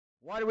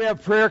Why do we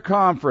have prayer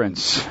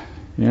conference?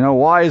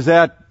 Why is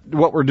that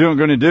what we're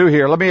going to do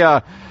here? Let me,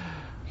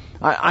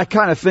 I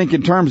kind of think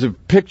in terms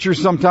of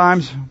pictures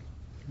sometimes.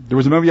 There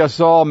was a movie I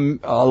saw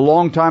a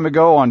long time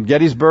ago on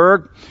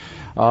Gettysburg.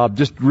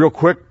 Just real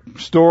quick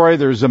story.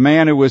 There's a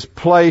man who was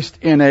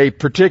placed in a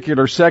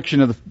particular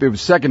section of it was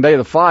the second day of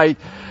the fight.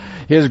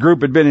 His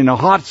group had been in a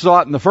hot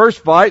spot in the first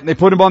fight, and they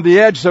put him on the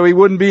edge so he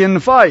wouldn't be in the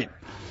fight.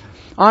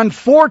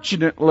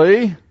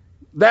 Unfortunately,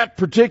 that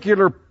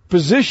particular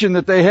position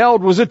that they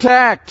held was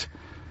attacked.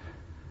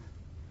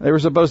 They were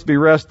supposed to be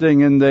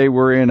resting, and they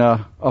were in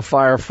a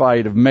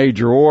firefight of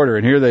major order.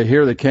 And here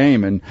they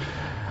came, and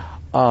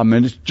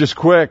it's just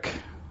quick.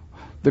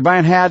 The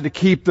man had to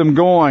keep them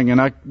going.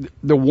 And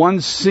the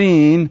one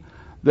scene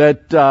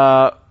that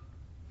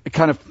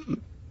kind of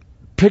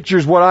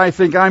pictures what I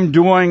think I'm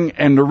doing,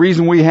 and the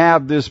reason we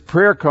have this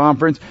prayer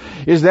conference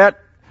is that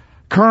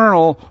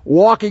colonel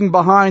walking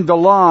behind the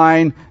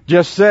line,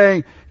 just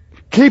saying,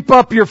 "Keep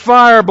up your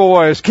fire,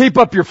 boys. Keep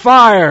up your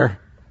fire.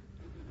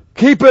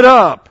 Keep it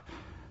up."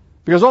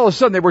 Because all of a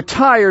sudden they were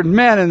tired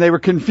men and they were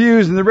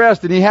confused and the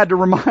rest, and he had to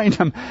remind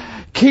them,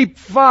 keep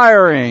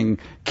firing.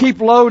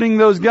 Keep loading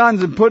those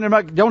guns and putting them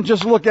up. Don't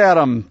just look at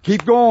them.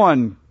 Keep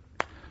going.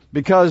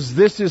 Because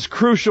this is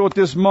crucial at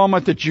this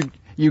moment that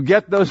you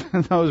get those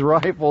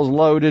rifles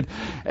loaded.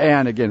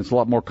 And again, it's a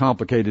lot more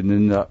complicated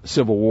than the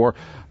Civil War.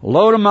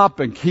 Load them up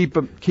and keep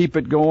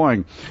it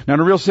going. Now, in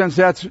a real sense,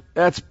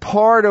 that's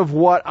part of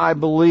what I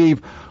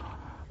believe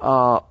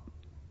my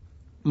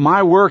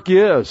work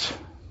is,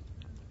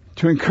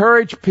 to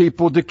encourage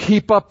people to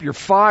keep up your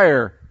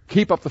fire,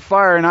 keep up the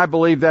fire, and I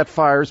believe that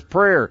fire is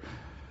prayer.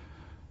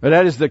 But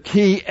that is the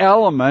key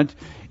element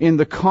in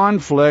the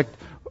conflict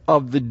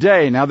of the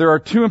day. Now, there are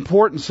two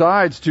important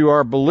sides to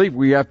our belief.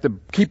 We have to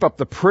keep up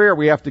the prayer.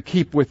 We have to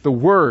keep with the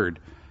Word.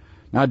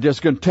 Now, I'm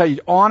just going to tell you,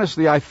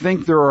 honestly, I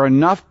think there are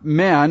enough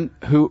men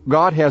who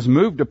God has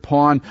moved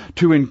upon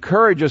to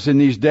encourage us in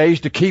these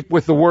days to keep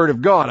with the Word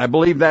of God. I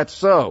believe that's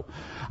so.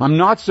 I'm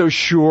not so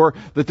sure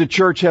that the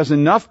church has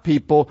enough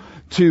people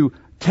to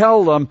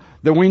tell them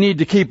that we need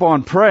to keep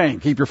on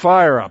praying, keep your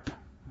fire up.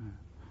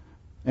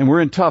 And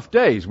we're in tough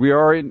days.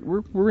 We're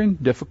in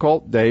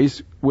difficult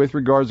days with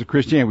regards to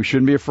Christianity. We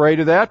shouldn't be afraid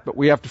of that, but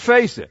we have to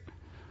face it.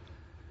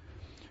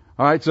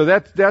 All right, so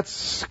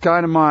that's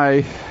kind of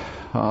my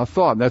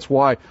thought. That's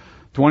why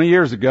 20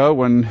 years ago,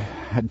 when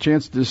I had a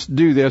chance to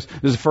do this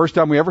is the first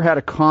time we ever had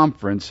a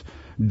conference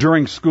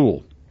during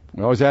school.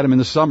 We always had them in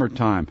the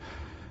summertime.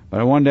 But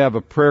I wanted to have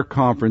a prayer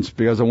conference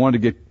because I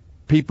wanted to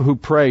get people who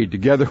prayed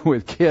together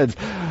with kids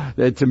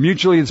to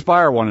mutually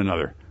inspire one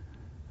another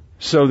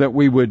so that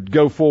we would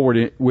go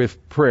forward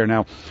with prayer.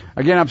 Now,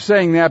 again, I'm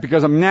saying that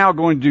because I'm now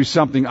going to do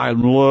something I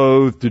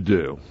loathe to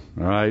do.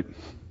 All right?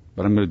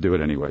 But I'm going to do it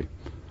anyway.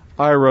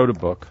 I wrote a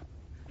book.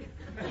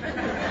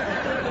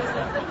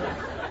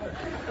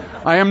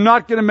 I am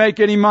not going to make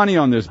any money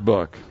on this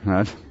book.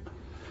 Right?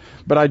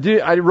 But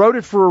I wrote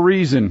it for a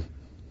reason.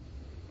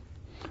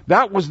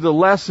 That was the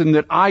lesson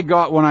that I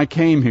got when I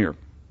came here.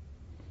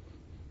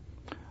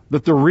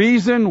 That the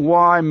reason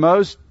why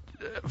most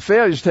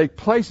failures take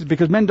place is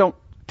because men don't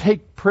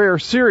take prayer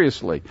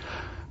seriously.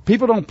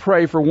 People don't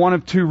pray for one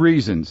of two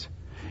reasons.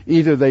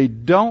 Either they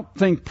don't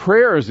think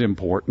prayer is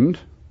important,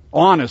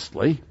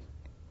 honestly,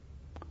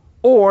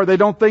 or they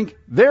don't think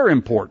they're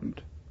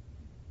important.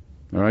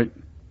 All right?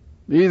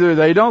 Either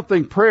they don't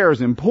think prayer is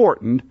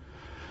important,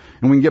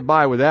 and we can get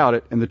by without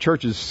it, and the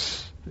church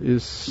is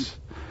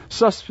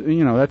that's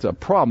a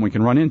problem we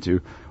can run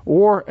into.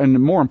 Or, and the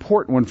more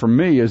important one for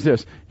me is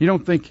this: you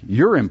don't think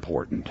you're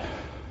important,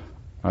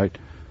 right?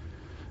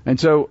 And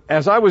so,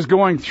 as I was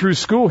going through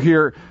school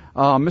here,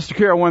 Mr.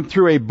 Carroll went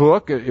through a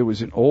book. It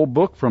was an old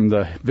book from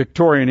the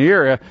Victorian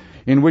era,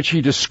 in which he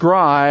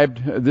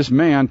described, this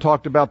man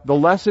talked about the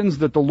lessons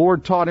that the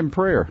Lord taught in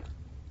prayer.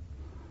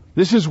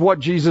 This is what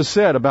Jesus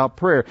said about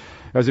prayer.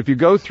 As if you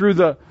go through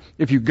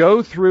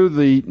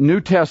the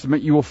New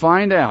Testament, you will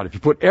find out, if you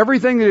put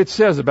everything that it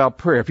says about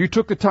prayer, if you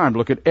took the time to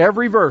look at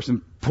every verse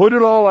and put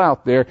it all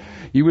out there,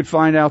 you would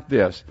find out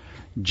this: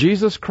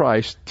 Jesus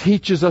Christ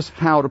teaches us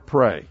how to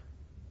pray.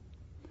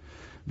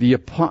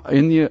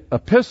 In the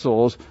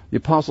epistles, the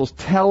apostles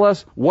tell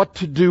us what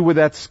to do with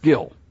that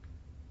skill.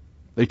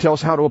 They tell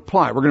us how to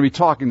apply it. We're going to be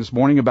talking this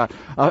morning about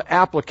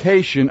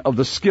application of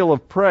the skill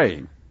of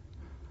praying.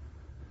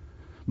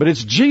 But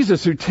it's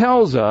Jesus who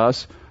tells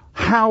us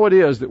how it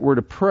is that we're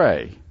to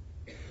pray.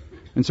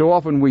 And so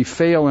often we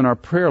fail in our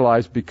prayer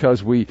lives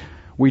because we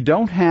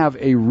don't have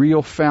a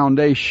real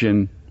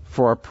foundation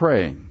for our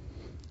praying.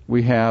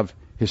 We have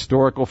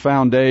historical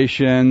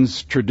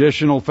foundations,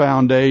 traditional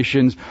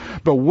foundations.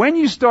 But when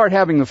you start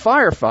having the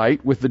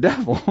firefight with the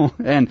devil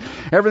and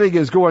everything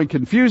is going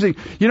confusing,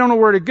 you don't know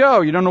where to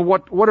go. You don't know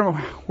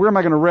where am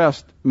I going to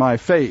rest my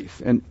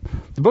faith? And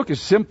the book is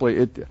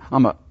simply,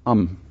 I'm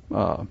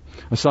a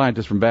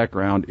scientist from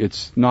background.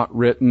 It's not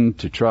written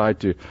to try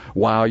to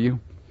wow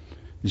you.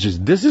 It's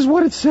just, this is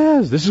what it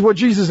says. This is what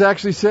Jesus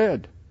actually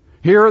said.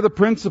 Here are the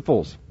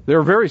principles.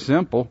 They're very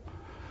simple.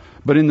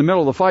 But in the middle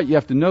of the fight, you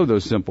have to know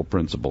those simple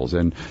principles.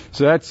 And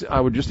so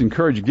I would just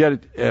encourage you to get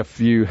it if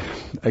you,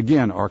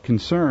 again, are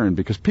concerned.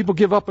 Because people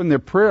give up in their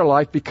prayer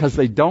life because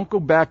they don't go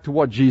back to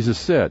what Jesus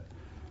said.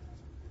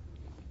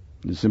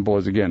 As simple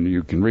as, again,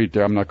 you can read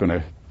there. I'm not going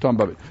to talk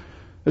about it.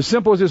 As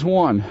simple as this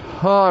one.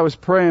 Oh, I was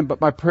praying,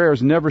 but my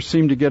prayers never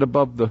seemed to get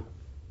above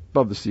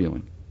the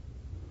ceiling.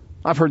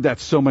 I've heard that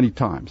so many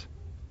times.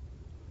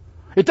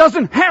 It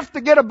doesn't have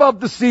to get above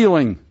the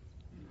ceiling.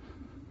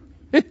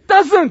 It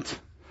doesn't.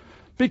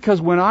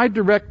 Because when I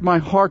direct my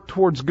heart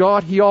towards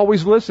God, He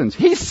always listens.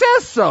 He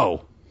says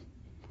so.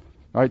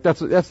 All right, that's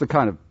the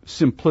kind of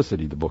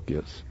simplicity the book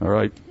is. All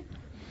right.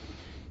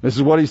 This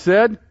is what He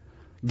said.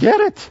 Get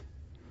it.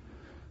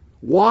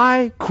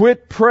 Why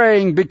quit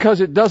praying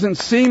because it doesn't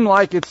seem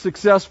like it's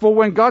successful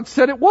when God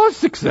said it was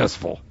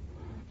successful?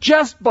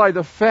 Just by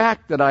the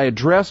fact that I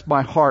address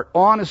my heart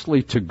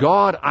honestly to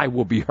God, I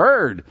will be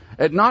heard.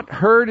 And not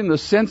heard in the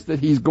sense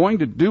that He's going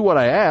to do what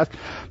I ask,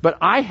 but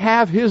I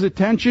have His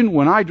attention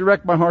when I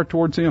direct my heart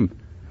towards Him.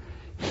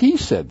 He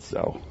said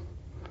so.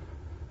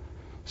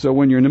 So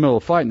when you're in the middle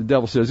of a fight and the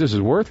devil says, this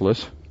is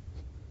worthless,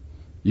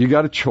 you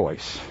got a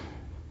choice.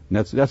 And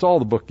that's all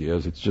the book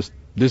is. It's just,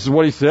 this is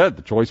what He said,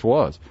 the choice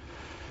was.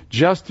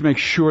 Just to make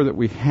sure that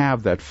we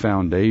have that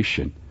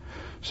foundation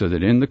so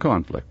that in the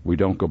conflict we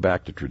don't go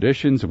back to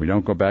traditions and we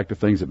don't go back to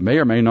things that may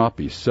or may not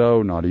be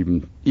so, not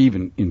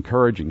even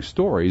encouraging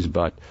stories,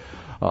 but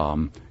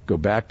go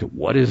back to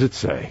what does it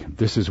say?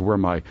 This is where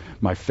my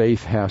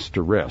faith has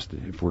to rest.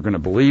 If we're going to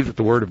believe that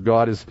the Word of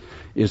God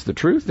is the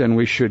truth, then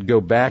we should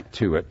go back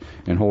to it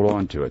and hold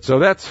on to it. So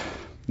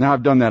now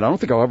I've done that. I don't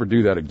think I'll ever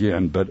do that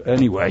again, but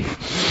anyway.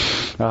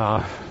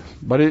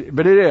 But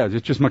it is.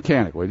 It's just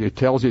mechanical. It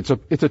tells you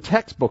it's a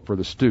textbook for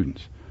the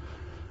students.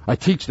 I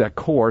teach that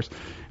course,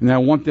 and I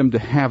want them to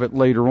have it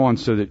later on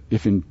so that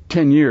if in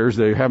 10 years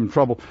they're having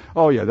trouble,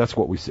 oh yeah, that's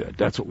what we said.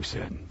 That's what we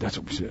said. That's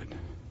what we said.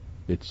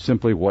 It's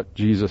simply what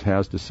Jesus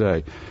has to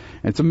say.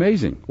 And it's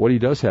amazing what He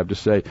does have to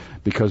say,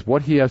 because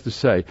what He has to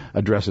say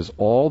addresses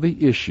all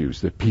the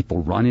issues that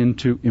people run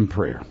into in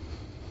prayer.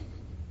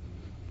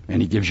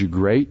 And He gives you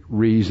great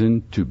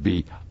reason to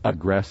be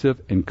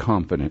aggressive and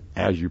confident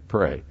as you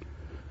pray,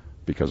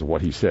 because of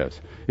what He says.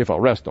 If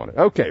I'll rest on it.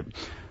 Okay.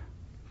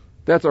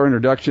 That's our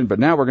introduction, but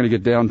now we're going to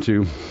get down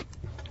to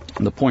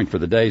the point for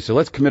the day. So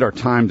let's commit our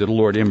time to the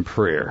Lord in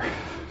prayer.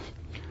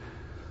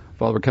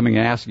 Father, we're coming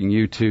and asking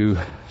You to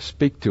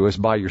speak to us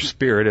by Your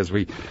Spirit as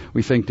we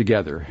think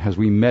together, as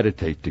we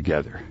meditate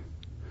together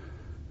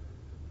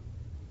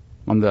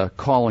on the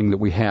calling that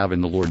we have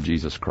in the Lord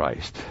Jesus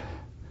Christ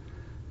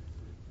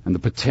and the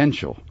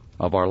potential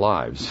of our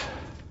lives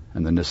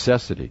and the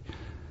necessity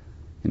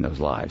in those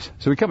lives.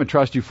 So we come and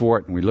trust You for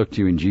it, and we look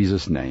to You in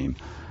Jesus' name.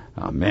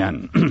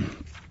 Amen.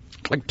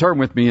 Like, turn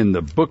with me in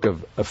the book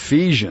of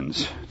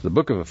Ephesians. The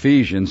book of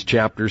Ephesians,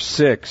 chapter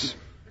 6.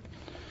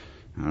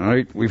 All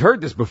right. We've heard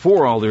this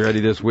before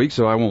already this week,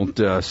 so I won't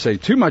say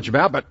too much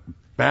about it, but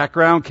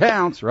background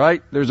counts,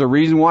 right? There's a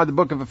reason why the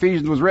book of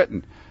Ephesians was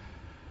written. And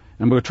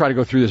I'm going to try to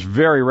go through this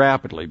very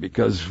rapidly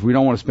because we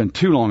don't want to spend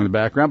too long in the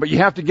background, but you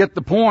have to get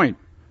the point.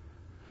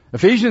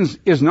 Ephesians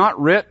is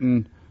not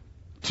written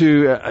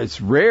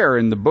it's rare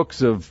in the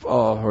books of,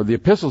 or the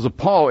epistles of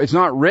Paul, it's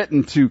not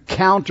written to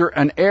counter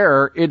an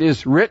error. It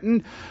is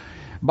written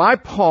by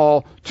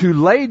Paul to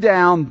lay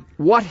down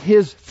what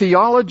his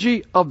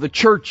theology of the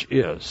church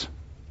is.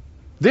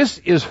 This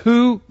is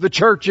who the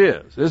church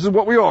is. This is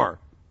what we are.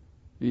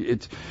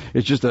 It's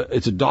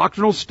a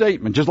doctrinal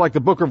statement. Just like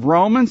the book of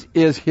Romans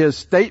is his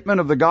statement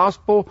of the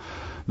gospel,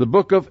 the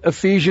book of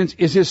Ephesians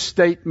is his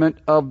statement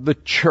of the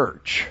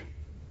church.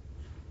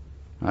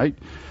 Right?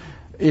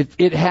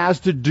 It has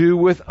to do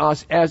with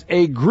us as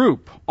a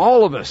group,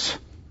 all of us,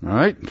 all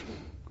right?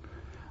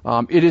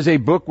 It is a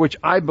book which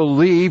I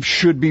believe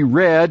should be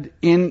read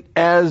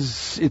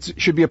it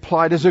should be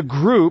applied as a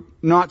group,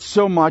 not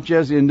so much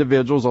as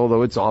individuals,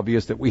 although it's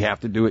obvious that we have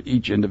to do it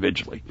each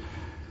individually.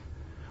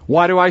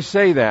 Why do I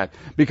say that?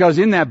 Because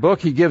in that book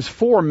he gives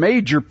 4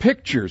 major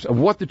pictures of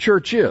what the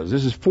church is.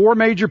 This is 4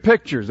 major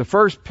pictures. The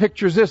first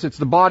picture is this: it's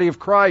the body of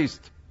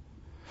Christ.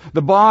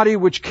 The body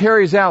which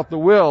carries out the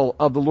will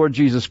of the Lord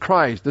Jesus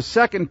Christ. The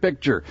second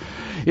picture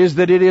is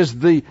that it is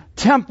the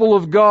temple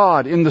of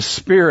God in the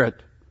Spirit.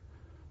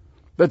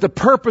 That the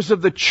purpose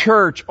of the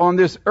church on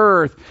this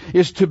earth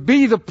is to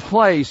be the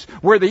place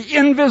where the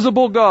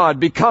invisible God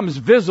becomes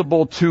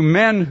visible to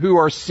men who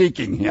are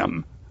seeking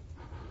Him.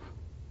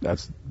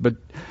 But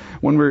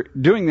when we're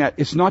doing that,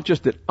 it's not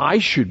just that I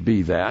should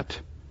be that,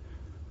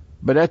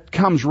 but that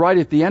comes right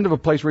at the end of a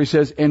place where he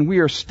says, and we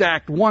are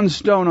stacked one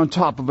stone on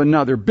top of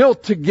another,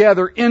 built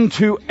together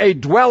into a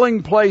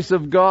dwelling place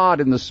of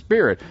God in the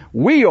Spirit.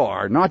 We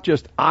are, not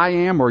just I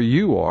am or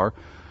you are,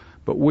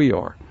 but we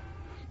are.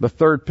 The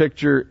third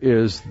picture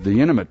is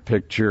the intimate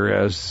picture,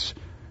 as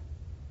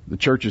the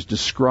church is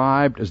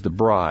described as the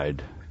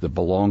bride that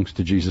belongs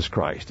to Jesus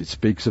Christ. It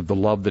speaks of the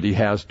love that He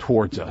has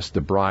towards us,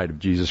 the bride of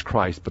Jesus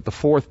Christ. But the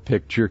fourth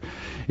picture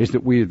is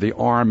that we are the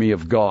army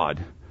of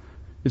God.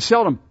 It's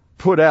seldom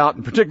put out,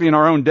 and particularly in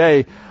our own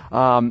day,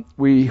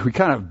 we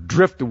kind of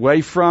drift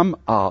away from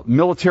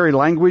military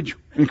language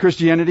in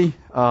Christianity.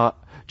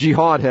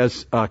 Jihad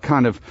has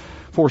kind of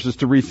forced us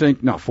to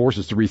rethink, not forced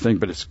us to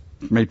rethink, but it's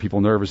made people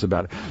nervous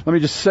about it. Let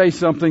me just say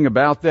something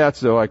about that,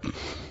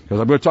 because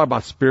I'm going to talk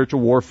about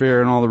spiritual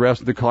warfare and all the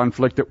rest of the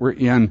conflict that we're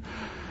in.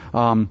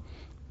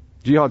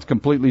 Jihad's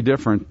completely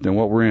different than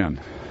what we're in.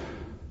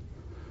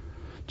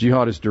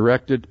 Jihad is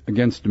directed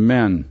against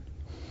men.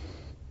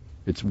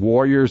 It's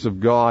warriors of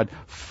God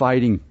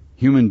fighting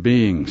human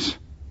beings.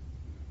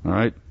 All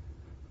right?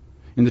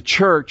 In the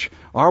church,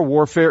 our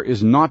warfare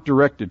is not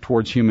directed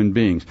towards human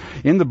beings.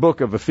 In the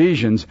book of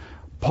Ephesians,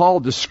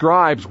 Paul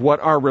describes what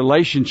our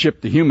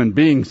relationship to human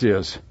beings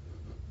is.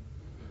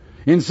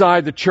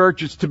 Inside the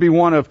church, it's to be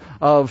one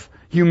of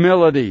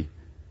humility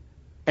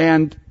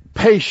and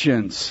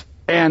patience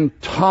and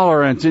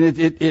tolerance. And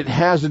it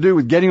has to do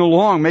with getting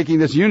along, making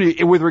this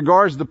unity. With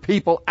regards to the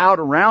people out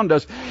around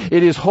us,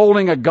 it is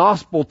holding a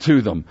gospel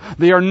to them.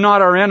 They are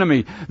not our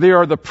enemy. They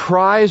are the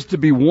prize to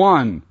be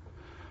won.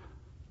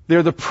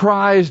 They're the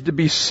prize to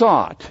be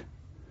sought.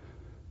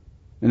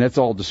 And that's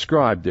all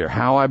described there.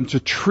 How I'm to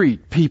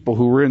treat people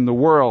who are in the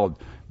world,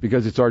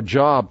 because it's our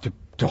job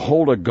to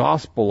hold a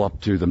gospel up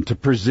to them, to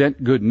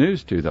present good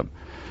news to them.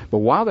 But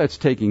while that's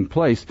taking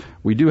place,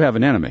 we do have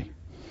an enemy.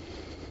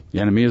 The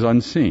enemy is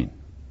unseen.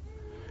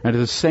 And at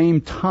the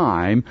same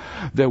time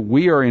that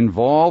we are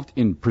involved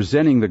in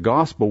presenting the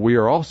gospel, we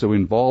are also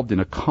involved in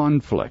a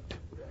conflict.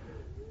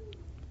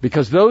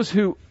 Because those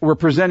who we're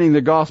presenting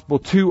the gospel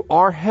to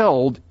are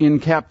held in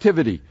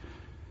captivity.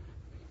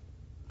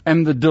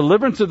 And the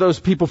deliverance of those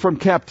people from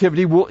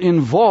captivity will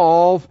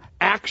involve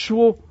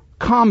actual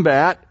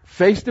combat,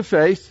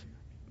 face-to-face,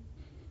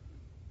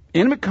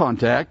 intimate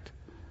contact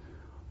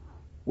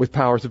with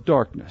powers of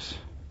darkness.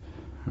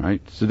 All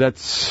right? So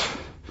that's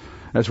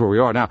where we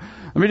are. Now,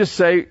 let me just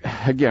say,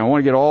 again, I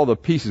want to get all the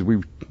pieces.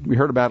 We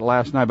heard about it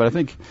last night, but I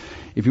think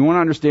if you want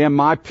to understand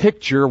my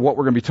picture of what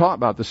we're going to be talking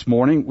about this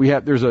morning,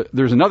 there's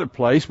another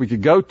place we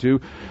could go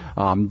to.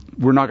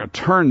 We're not going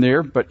to turn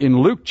there, but in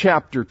Luke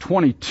chapter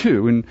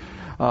 22, and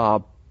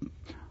the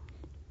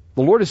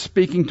Lord is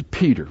speaking to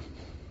Peter.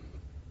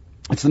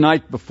 It's the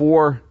night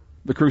before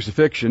the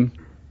crucifixion.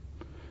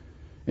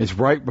 It's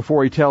right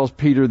before he tells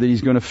Peter that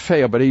he's going to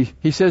fail. But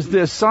he says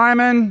this,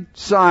 Simon,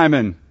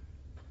 Simon,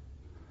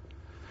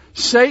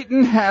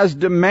 Satan has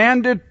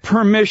demanded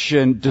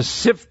permission to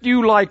sift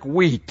you like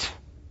wheat.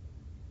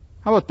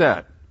 How about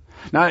that?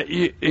 Now,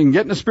 in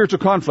getting a spiritual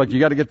conflict, you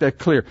got to get that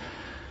clear.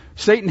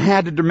 Satan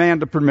had to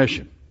demand the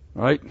permission,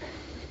 right?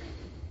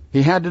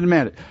 He had to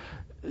demand it.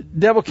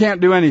 Devil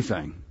can't do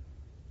anything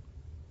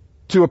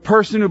to a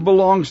person who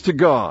belongs to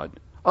God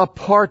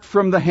apart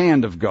from the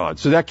hand of God.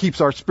 So that keeps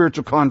our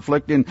spiritual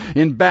conflict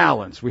in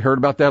balance. We heard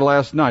about that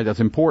last night. That's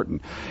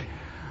important.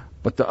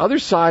 But the other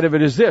side of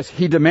it is this.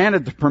 He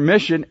demanded the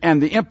permission,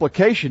 and the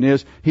implication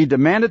is he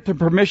demanded the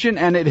permission,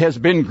 and it has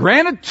been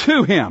granted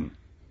to him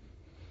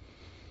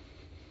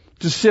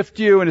to sift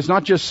you. And it's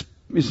not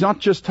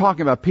just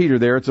talking about Peter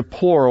there. It's a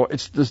plural.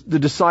 It's the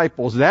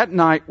disciples. That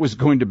night was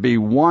going to be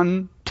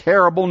one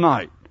terrible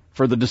night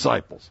for the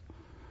disciples.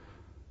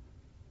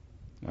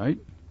 Right?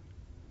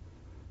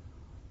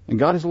 And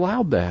God has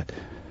allowed that.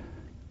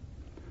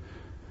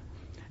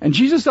 And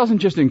Jesus doesn't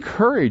just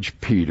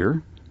encourage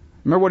Peter.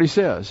 Remember what he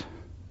says.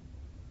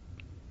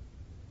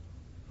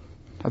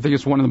 I think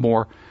it's one of the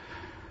more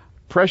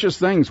precious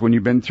things when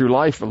you've been through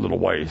life a little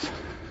ways.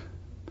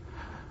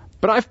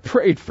 But I've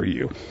prayed for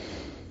you.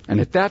 And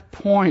at that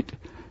point,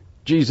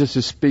 Jesus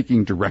is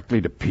speaking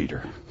directly to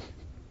Peter.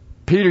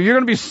 Peter, you're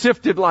going to be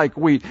sifted like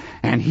wheat.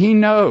 And he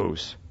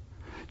knows.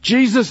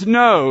 Jesus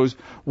knows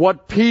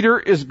what Peter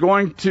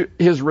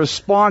his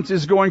response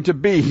is going to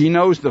be. He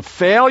knows the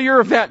failure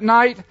of that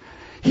night.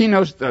 He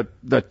knows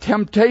the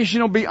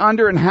temptation he'll be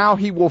under and how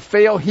he will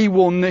fail. He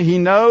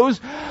knows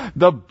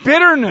the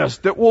bitterness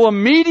that will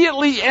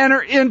immediately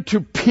enter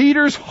into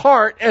Peter's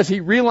heart as he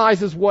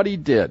realizes what he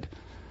did.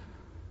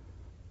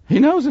 He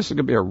knows this is going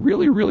to be a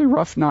really, really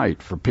rough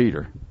night for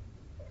Peter.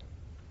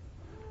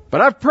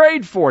 But I've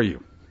prayed for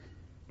you.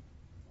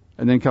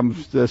 And then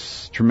comes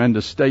this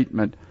tremendous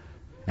statement.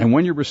 And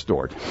when you're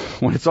restored,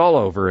 when it's all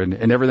over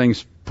and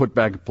everything's put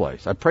back in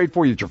place, I prayed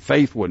for you that your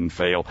faith wouldn't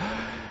fail.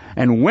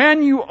 And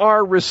when you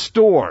are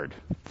restored,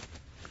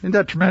 isn't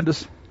that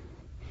tremendous?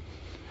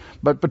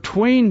 But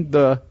between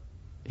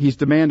he's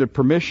demanded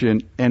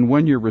permission and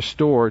when you're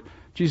restored,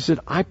 Jesus said,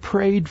 I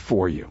prayed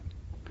for you.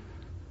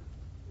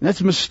 And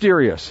that's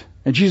mysterious.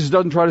 And Jesus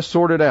doesn't try to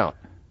sort it out.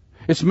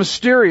 It's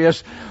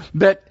mysterious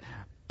that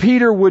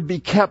Peter would be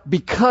kept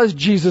because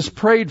Jesus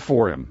prayed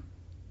for him.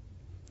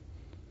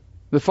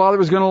 The Father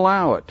was going to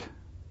allow it.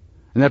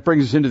 And that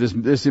brings us into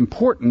this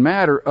important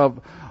matter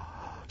of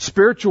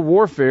spiritual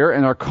warfare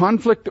and our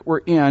conflict that we're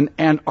in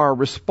and our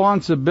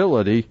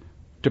responsibility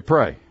to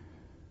pray.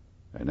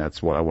 And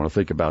that's what I want to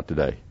think about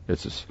today.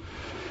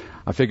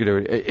 I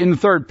figured in the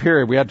third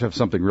period we had to have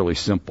something really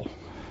simple.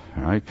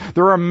 All right?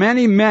 There are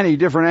many, many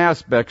different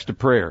aspects to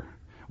prayer.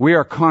 We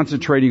are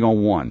concentrating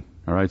on one.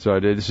 All right, so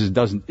this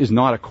is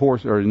not a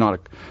course or not a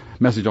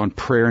message on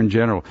prayer in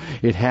general.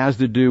 It has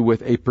to do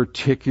with a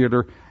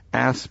particular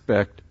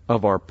aspect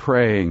of our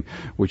praying,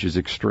 which is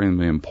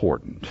extremely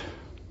important.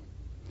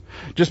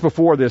 Just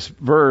before this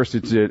verse,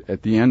 it's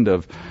at the end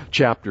of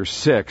chapter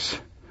 6.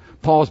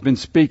 Paul's been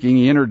speaking.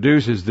 He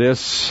introduces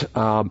this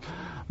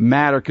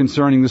matter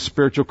concerning the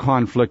spiritual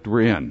conflict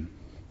we're in.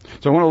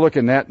 So I want to look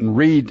at that and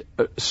read,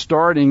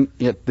 starting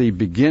at the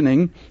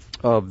beginning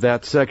of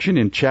that section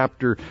in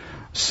chapter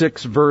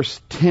 6, verse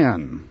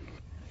 10.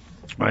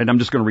 All right, I'm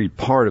just going to read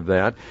part of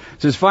that.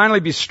 It says, "Finally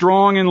be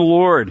strong in the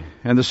Lord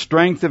and the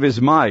strength of His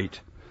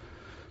might.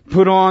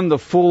 Put on the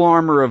full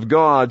armor of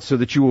God so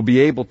that you will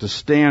be able to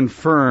stand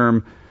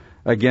firm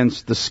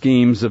against the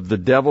schemes of the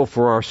devil.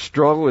 For our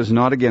struggle is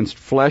not against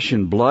flesh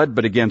and blood,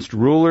 but against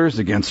rulers,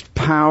 against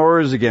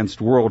powers,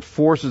 against world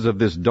forces of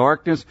this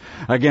darkness,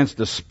 against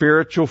the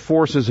spiritual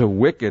forces of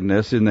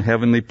wickedness in the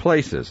heavenly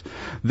places.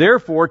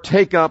 Therefore,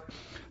 take up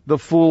the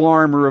full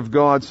armor of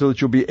God so that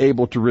you'll be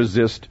able to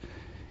resist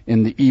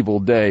in the evil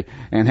day,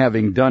 and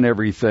having done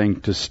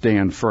everything, to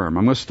stand firm."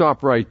 I'm going to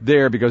stop right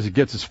there because it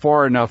gets us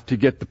far enough to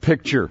get the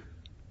picture.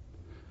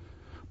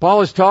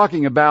 Paul is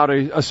talking about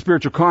a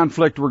spiritual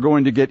conflict we're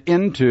going to get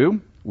into.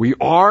 We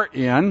are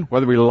in,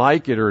 whether we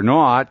like it or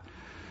not.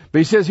 But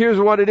he says, here's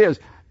what it is.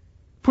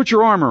 Put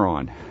your armor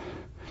on.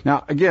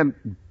 Now, again,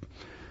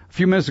 a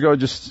few minutes ago I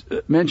just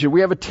mentioned,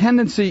 we have a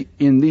tendency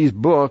in these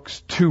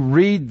books to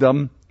read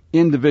them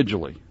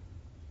individually.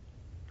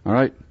 All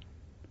right?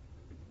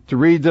 To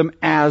read them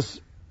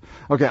as,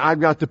 okay, I've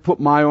got to put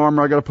my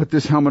armor, I've got to put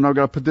this helmet, I've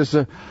got to put this,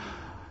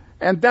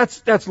 and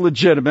that's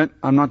legitimate.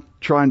 I'm not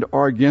trying to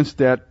argue against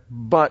that,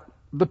 but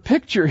the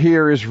picture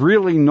here is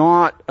really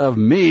not of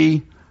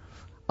me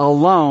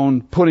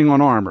alone putting on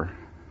armor.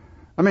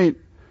 I mean,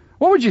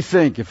 what would you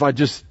think if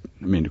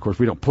of course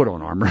we don't put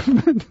on armor,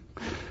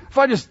 if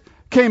I just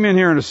came in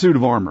here in a suit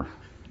of armor?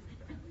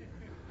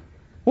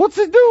 What's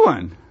it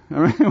doing? I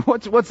mean,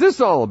 what's this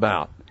all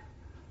about?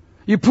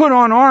 You put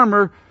on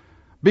armor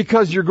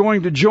because you're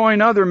going to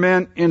join other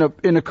men in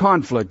a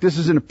conflict. This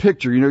isn't a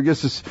picture. I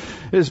guess this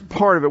is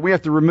part of it. We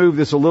have to remove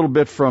this a little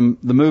bit from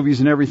the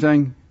movies and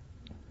everything.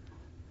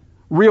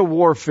 Real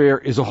warfare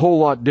is a whole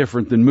lot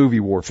different than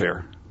movie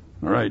warfare.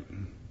 All right?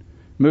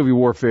 Movie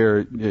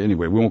warfare,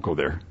 anyway, we won't go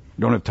there.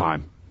 We don't have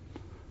time.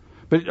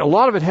 But a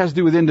lot of it has to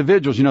do with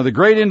individuals. The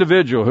great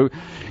individual who,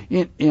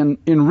 in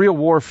real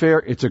warfare,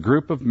 it's a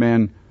group of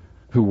men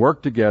who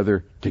work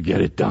together to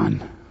get it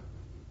done.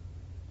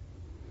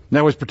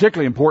 That was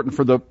particularly important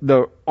for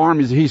the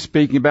armies that he's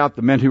speaking about,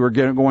 the men who are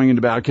going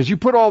into battle. Because you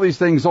put all these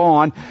things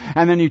on,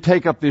 and then you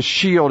take up this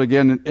shield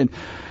again,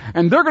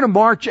 and they're going to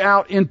march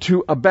out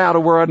into a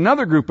battle where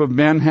another group of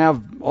men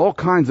have all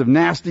kinds of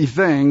nasty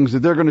things that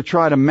they're going to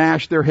try to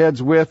mash their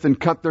heads with and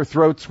cut their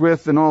throats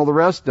with and all the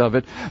rest of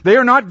it. They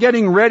are not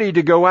getting ready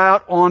to go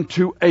out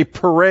onto a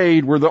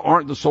parade where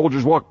the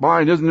soldiers walk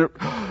by, and isn't it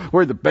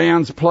where the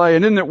bands play,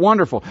 and isn't it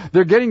wonderful?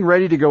 They're getting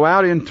ready to go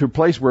out into a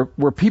place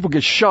where people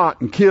get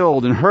shot and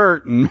killed and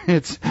hurt, and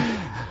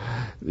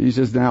he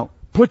says, now,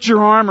 put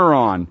your armor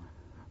on.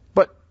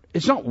 But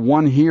it's not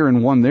one here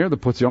and one there that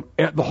puts the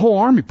armor. The whole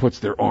army puts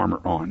their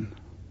armor on.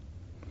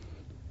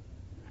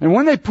 And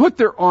when they put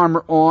their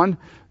armor on,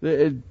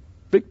 a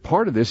big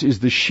part of this is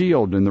the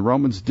shield. And the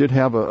Romans did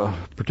have a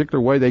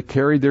particular way they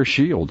carried their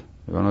shield.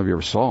 I don't know if you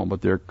ever saw them,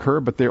 but they're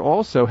curved. But they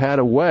also had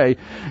a way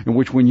in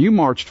which when you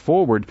marched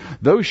forward,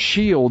 those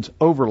shields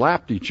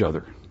overlapped each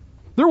other.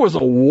 There was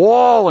a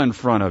wall in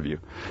front of you.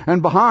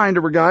 And behind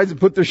there were guys that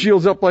put their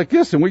shields up like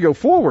this, and we go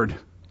forward.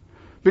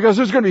 Because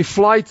there's going to be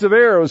flights of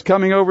arrows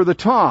coming over the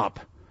top.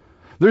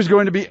 There's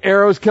going to be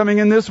arrows coming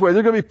in this way.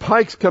 There's going to be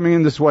pikes coming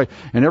in this way.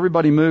 And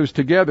everybody moves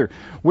together.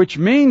 Which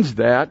means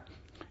that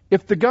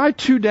if the guy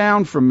 2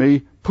 down from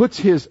me puts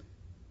his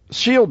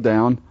shield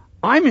down,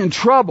 I'm in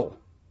trouble.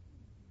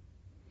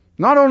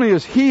 Not only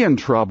is he in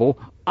trouble,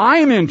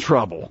 I'm in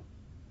trouble.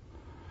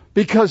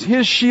 Because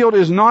his shield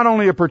is not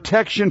only a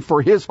protection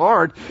for his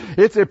heart,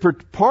 it's a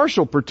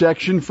partial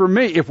protection for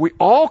me. If we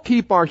all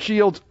keep our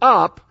shields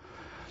up,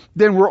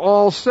 then we're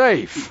all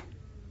safe.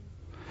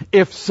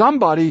 If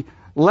somebody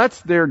lets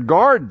their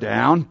guard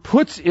down,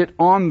 puts it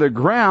on the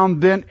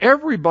ground, then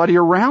everybody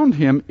around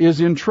him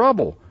is in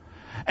trouble.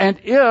 And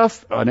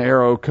if an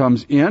arrow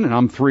comes in and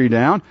I'm 3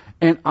 down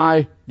and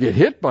I get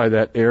hit by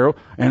that arrow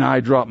and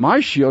I drop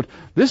my shield,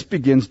 this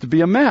begins to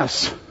be a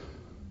mess.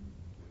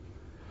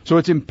 So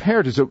it's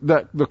imperative. So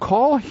that the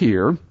call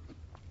here,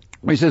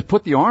 when he says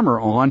put the armor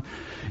on,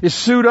 is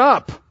suit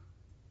up.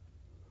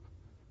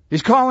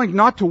 He's calling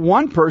not to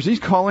one person, he's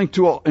calling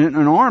to an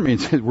army. He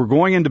says, we're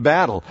going into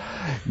battle.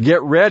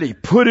 Get ready.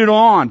 Put it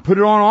on,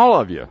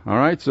 all of you. All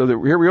right, so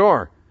that here we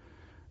are.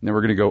 And then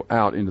we're going to go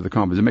out into the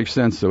combat. It makes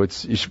sense. So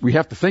we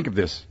have to think of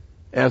this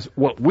as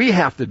what we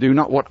have to do,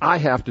 not what I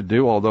have to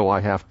do, although I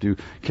have to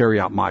carry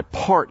out my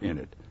part in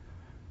it.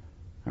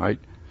 All right?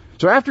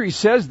 So after he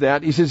says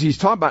that, he says he's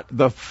talking about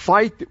the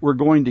fight that we're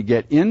going to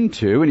get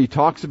into, and he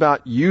talks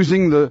about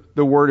using the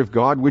Word of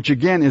God, which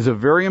again is a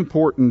very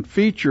important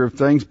feature of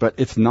things, but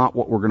it's not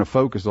what we're going to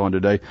focus on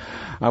today.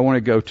 I want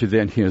to go to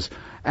then his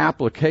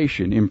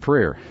application in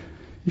prayer.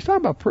 He's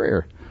talking about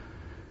prayer.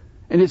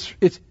 And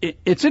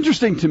it's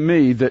interesting to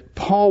me that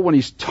Paul, when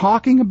he's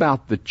talking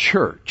about the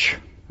church,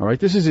 all right,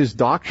 this is his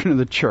doctrine of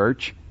the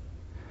church,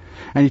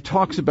 and he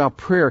talks about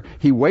prayer,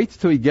 he waits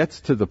till he gets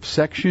to the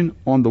section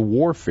on the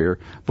warfare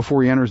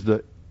before he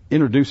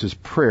introduces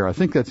prayer. I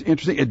think that's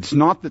interesting. It's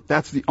not that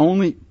that's the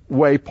only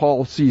way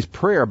Paul sees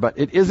prayer, but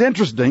it is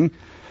interesting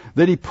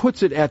that he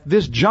puts it at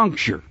this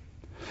juncture.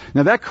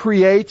 Now that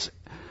creates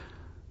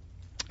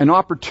an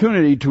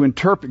opportunity to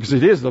interpret, because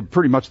it is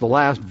pretty much the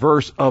last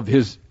verse of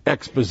his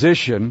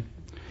exposition.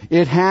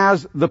 It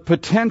has the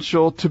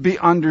potential to be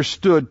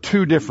understood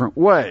two different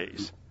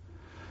ways.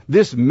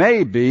 This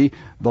may be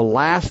the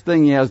last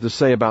thing he has to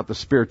say about the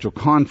spiritual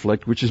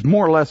conflict, which is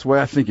more or less the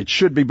way I think it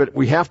should be, but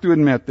we have to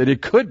admit that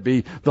it could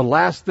be the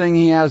last thing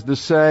he has to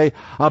say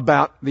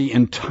about the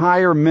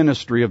entire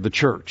ministry of the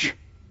church.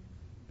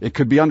 It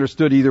could be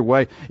understood either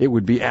way. It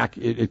would be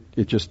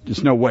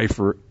it's no way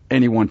for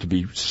anyone to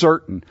be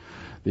certain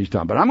these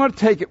times. But I'm going to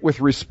take it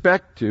with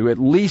respect to, at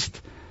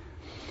least,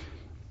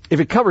 if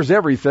it covers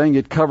everything,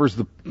 it covers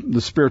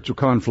the spiritual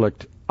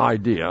conflict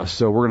idea.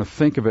 So we're going to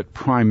think of it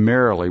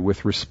primarily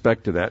with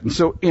respect to that. And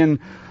so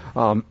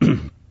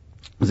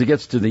as he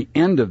gets to the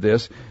end of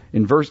this,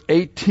 in verse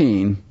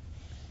 18,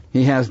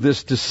 he has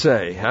this to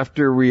say,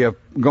 after we have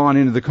gone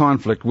into the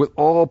conflict: with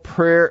all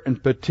prayer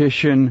and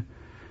petition,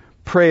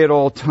 pray at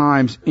all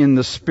times in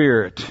the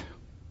Spirit.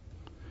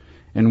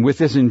 And with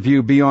this in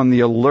view, be on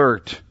the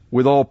alert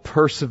with all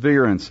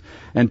perseverance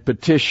and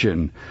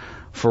petition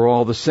for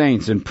all the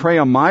saints, and pray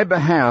on my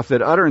behalf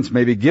that utterance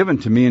may be given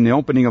to me in the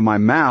opening of my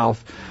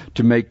mouth,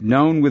 to make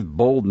known with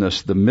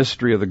boldness the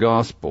mystery of the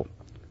gospel,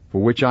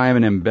 for which I am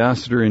an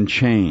ambassador in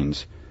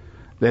chains,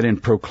 that in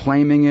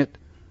proclaiming it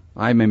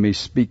I may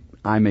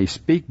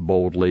speak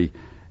boldly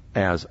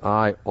as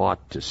I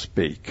ought to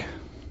speak.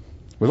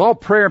 With all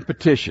prayer and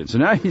petition. So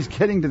now he's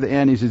getting to the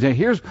end. He says, hey,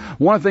 here's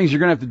one of the things you're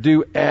going to have to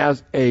do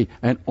as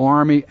an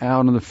army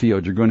out in the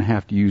field. You're going to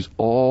have to use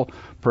all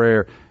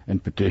prayer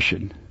and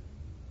petition.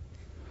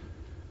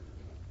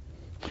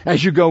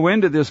 As you go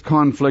into this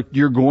conflict,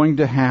 you're going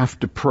to have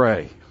to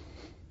pray.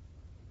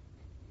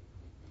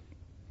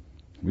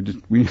 We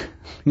need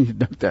to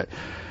note that.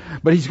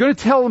 But he's going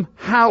to tell them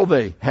how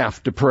they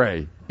have to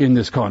pray in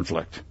this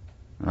conflict.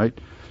 Right?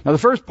 Now the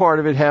first part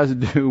of it has to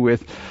do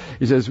with,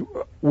 he says,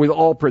 with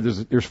all prayer,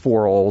 there's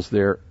 4 alls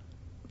there.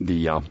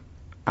 The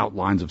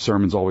outlines of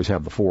sermons always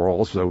have the 4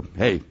 alls, so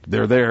hey,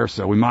 they're there,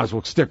 so we might as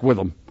well stick with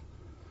them.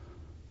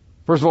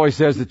 First of all, he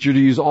says that you're to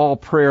use all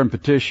prayer and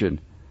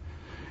petition.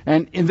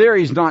 And in there,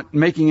 he's not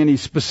making any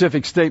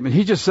specific statement.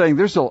 He's just saying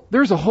there's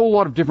a whole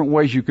lot of different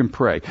ways you can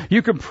pray.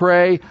 You can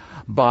pray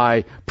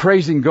by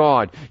praising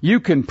God.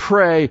 You can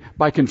pray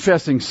by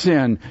confessing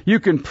sin. You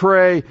can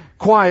pray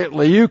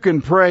quietly. You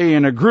can pray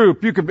in a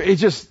group.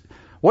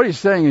 What he's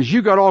saying is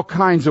you got all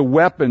kinds of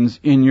weapons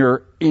in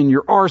your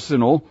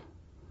arsenal.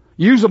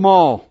 Use them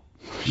all.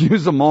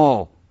 Use them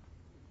all.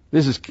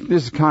 This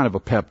is kind of a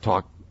pep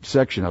talk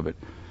section of it.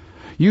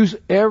 Use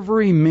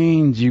every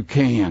means you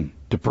can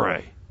to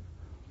pray.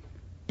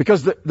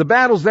 Because the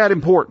battle's that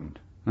important.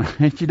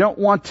 You don't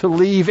want to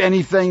leave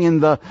anything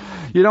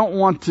you don't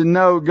want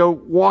to go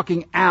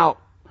walking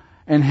out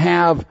and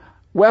have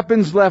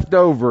weapons left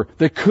over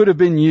that could have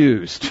been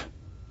used.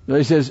 So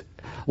he says,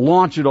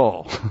 launch it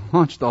all.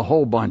 Launch the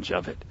whole bunch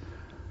of it.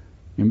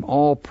 In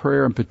all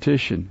prayer and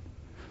petition.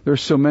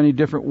 There's so many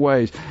different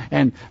ways.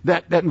 And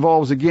that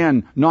involves,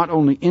 again, not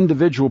only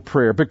individual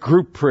prayer, but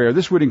group prayer.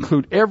 This would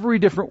include every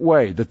different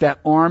way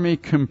that army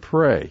can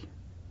pray.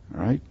 All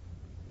right?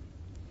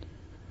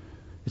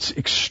 It's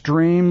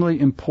extremely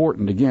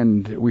important.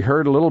 Again, we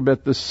heard a little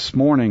bit this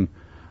morning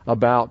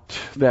about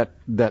that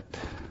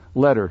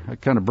letter. It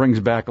kind of brings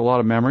back a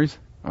lot of memories.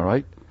 All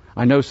right?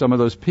 I know some of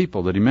those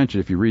people that he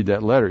mentioned. If you read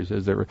that letter, he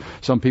says there were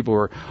some people who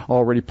were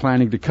already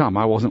planning to come.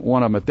 I wasn't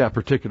one of them at that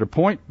particular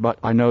point, but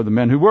I know the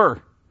men who were.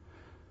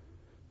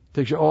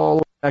 Takes you all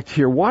the way back to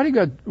here. Why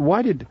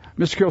did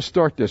Mr. Carroll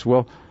start this?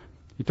 Well,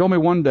 he told me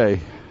one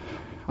day,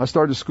 I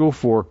started school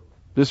for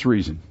this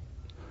reason.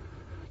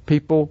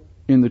 People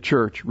in the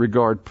church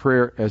regard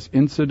prayer as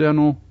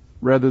incidental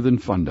rather than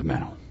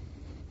fundamental.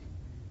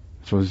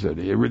 That's what he said.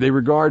 They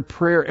regard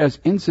prayer as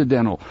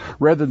incidental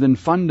rather than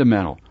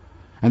fundamental.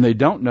 And they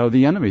don't know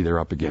the enemy they're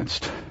up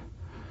against.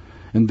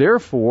 And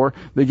therefore,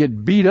 they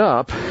get beat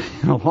up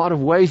in a lot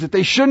of ways that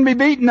they shouldn't be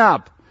beaten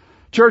up.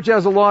 Church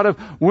has a lot of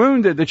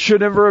wounded that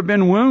should never have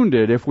been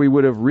wounded if we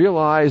would have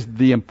realized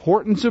the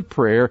importance of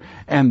prayer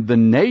and the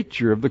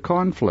nature of the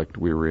conflict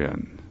we were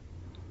in.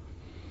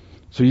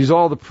 So use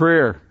all the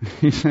prayer.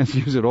 He says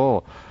use it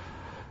all.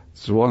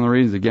 So one of the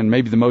reasons, again,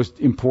 maybe the most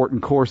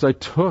important course I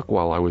took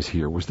while I was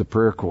here was the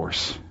prayer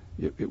course.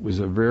 It was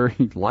a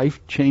very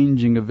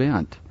life-changing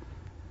event.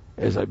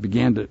 as I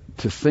began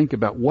to think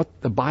about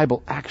what the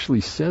Bible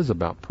actually says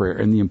about prayer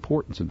and the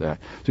importance of that.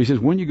 So he says,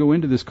 when you go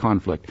into this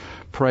conflict,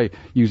 pray,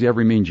 use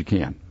every means you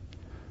can.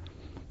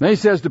 Then he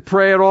says to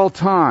pray at all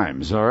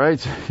times, all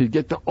right? You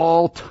get to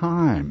all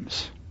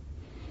times.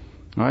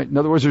 All right? In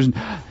other words,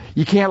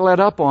 you can't let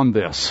up on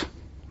this.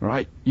 All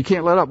right? You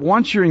can't let up.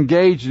 Once you're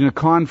engaged in a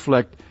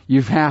conflict,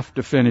 you have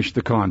to finish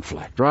the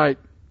conflict, right?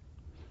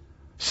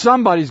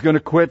 Somebody's going to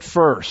quit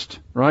first,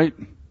 right?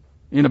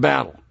 In a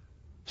battle.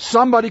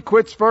 Somebody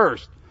quits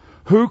first.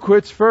 Who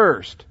quits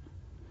first?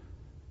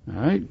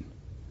 All right?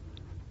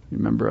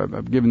 Remember,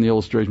 I've given the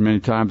illustration many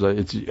times.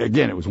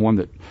 It was one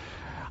that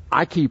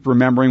I keep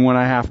remembering when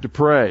I have to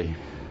pray.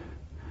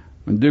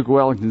 When Duke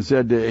Wellington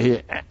said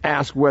he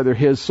asked whether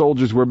his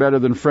soldiers were better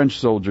than French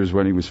soldiers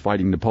when he was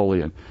fighting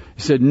Napoleon.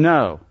 He said,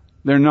 no,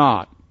 they're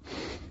not.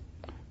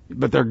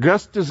 But they're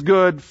just as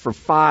good for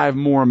 5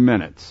 more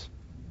minutes.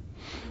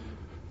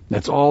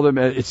 That's all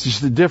it's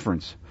just the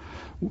difference.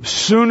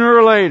 Sooner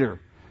or later,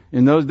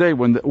 in those days,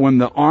 when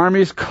the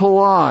armies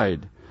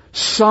collide,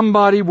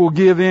 somebody will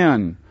give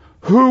in.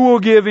 Who will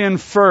give in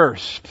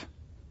first?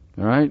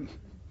 All right?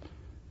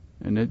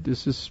 And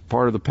this is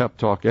part of the pep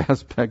talk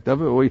aspect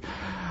of it.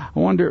 I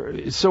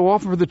wonder, so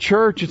often for the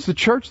church, it's the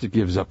church that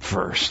gives up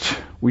first.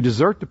 We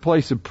desert the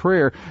place of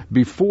prayer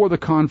before the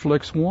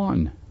conflict's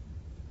won.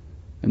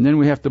 And then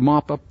we have to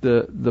mop up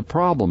the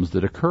problems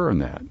that occur in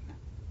that.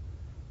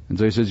 And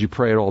so he says you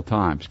pray at all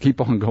times.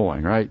 Keep on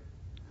going, right?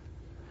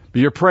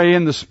 But you pray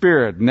in the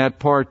Spirit, and that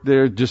part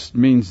there just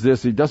means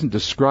this. He doesn't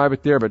describe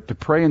it there, but to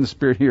pray in the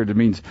Spirit here, it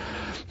means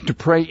to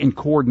pray in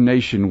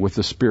coordination with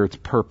the Spirit's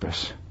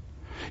purpose.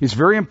 It's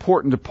very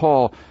important to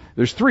Paul.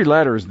 There's 3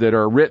 letters that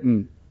are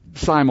written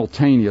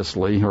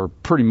simultaneously, or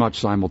pretty much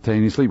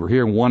simultaneously. We're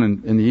here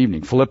one in the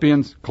evening.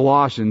 Philippians,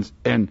 Colossians,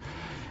 and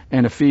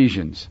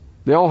Ephesians.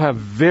 They all have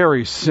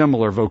very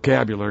similar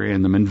vocabulary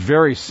in them and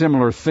very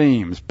similar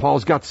themes.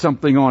 Paul's got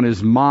something on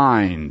his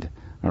mind,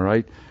 all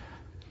right?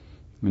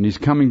 And he's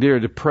coming there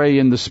to pray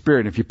in the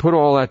Spirit. If you put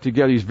all that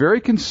together, he's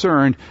very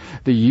concerned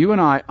that you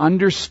and I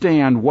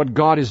understand what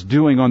God is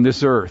doing on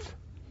this earth.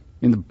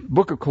 In the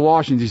book of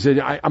Colossians, he said,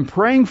 I'm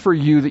praying for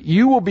you that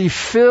you will be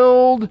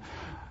filled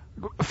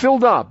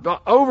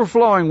up,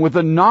 overflowing with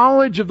the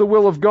knowledge of the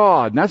will of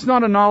God. And that's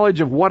not a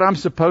knowledge of what I'm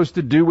supposed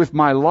to do with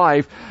my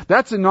life.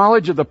 That's a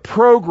knowledge of the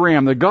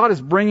program that God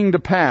is bringing to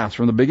pass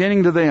from the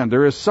beginning to the end.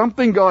 There is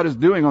something God is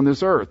doing on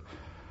this earth.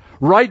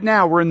 Right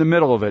now, we're in the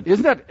middle of it.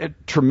 Isn't that a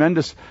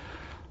tremendous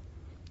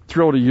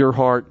thrill to your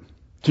heart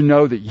to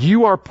know that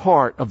you are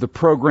part of the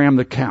program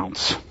that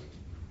counts?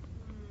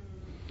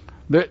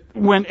 That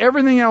when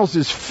everything else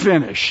is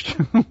finished,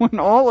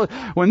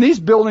 when these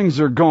buildings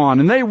are gone,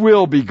 and they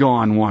will be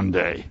gone one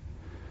day,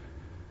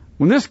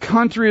 when this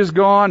country is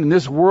gone and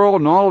this world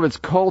and all of its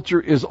culture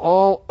is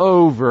all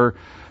over,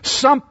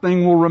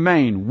 something will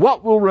remain.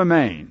 What will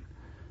remain?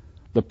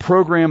 The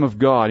program of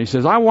God. He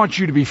says, I want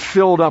you to be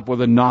filled up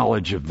with a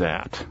knowledge of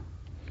that.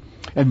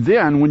 And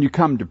then when you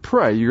come to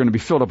pray, you're going to be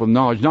filled up with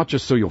knowledge, not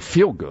just so you'll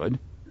feel good,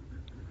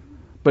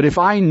 but if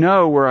I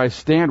know where I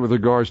stand with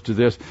regards to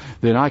this,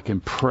 then I can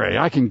pray.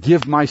 I can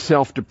give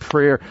myself to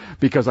prayer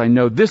because I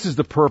know this is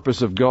the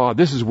purpose of God.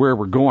 This is where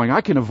we're going.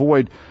 I can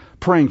avoid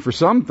praying for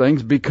some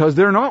things because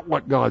they're not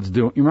what God's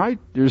doing, right?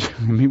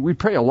 We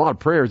pray a lot of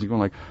prayers. You're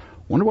going like,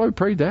 wonder why we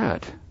prayed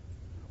that.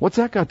 What's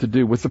that got to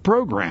do with the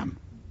program?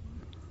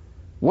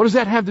 What does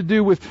that have to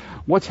do with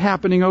what's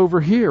happening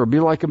over here? It'd be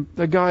like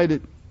a guy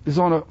that is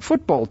on a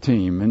football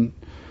team and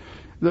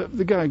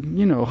the guy,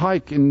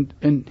 hike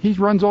and he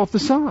runs off the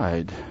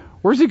side.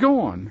 Where's he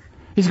going?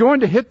 He's going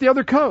to hit the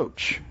other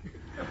coach.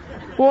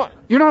 Well,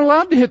 you're not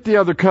allowed to hit the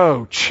other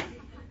coach.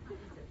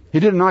 He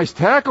did a nice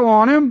tackle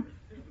on him.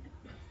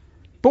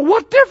 But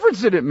what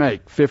difference did it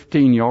make?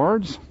 15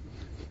 yards?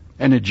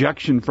 An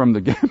ejection from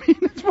the game?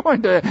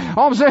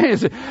 All I'm saying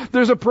is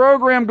there's a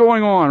program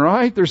going on,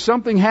 right? There's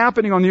something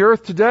happening on the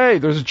earth today.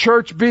 There's a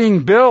church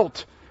being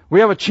built.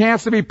 We have a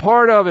chance to be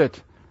part of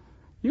it.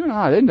 You and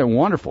I, isn't that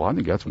wonderful? I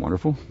think that's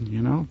wonderful,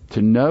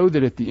 to know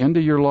that at the end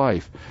of your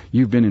life,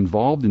 you've been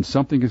involved in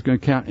something that's going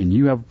to count and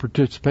you have a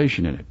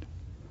participation in it.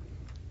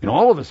 And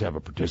all of us have a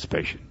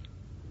participation,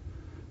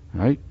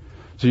 right?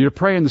 So you're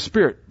praying in the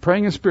Spirit.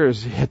 Praying in the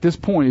Spirit at this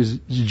point is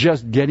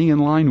just getting in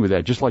line with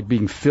that. Just like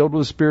being filled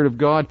with the Spirit of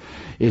God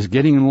is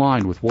getting in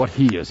line with what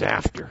He is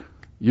after.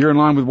 You're in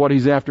line with what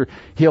He's after.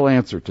 He'll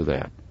answer to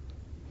that.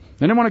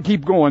 And I want to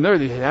keep going there.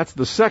 That's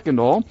the second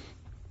all.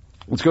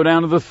 Let's go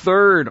down to the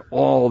third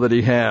all that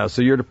he has.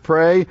 So you're to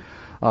pray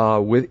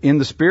in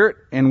the Spirit.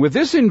 And with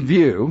this in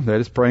view, that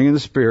is praying in the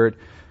Spirit,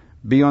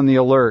 be on the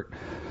alert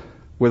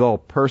with all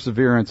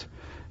perseverance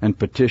and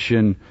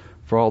petition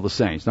for all the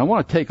saints. Now I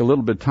want to take a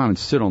little bit of time and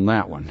sit on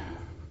that one.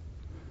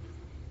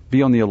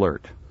 Be on the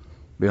alert.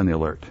 Be on the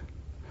alert.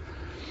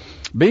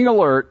 Being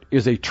alert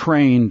is a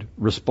trained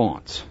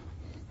response,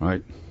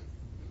 right?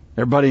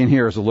 Everybody in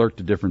here is alert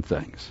to different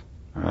things,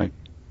 all right?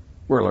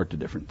 We're alert to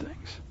different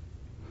things.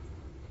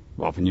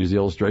 I often use the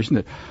illustration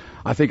that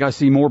I think I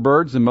see more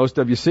birds than most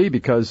of you see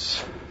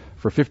because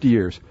for 50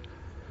 years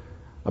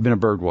I've been a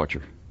bird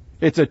watcher.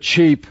 It's a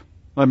cheap,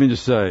 let me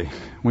just say,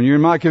 when you're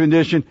in my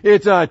condition,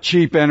 it's a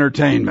cheap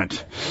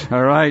entertainment.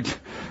 All right?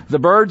 The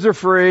birds are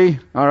free.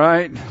 All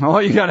right?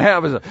 All you got to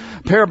have is a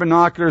pair of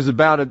binoculars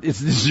about it.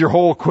 This is your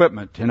whole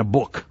equipment and a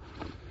book.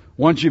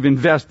 Once you've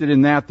invested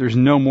in that, there's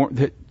no more.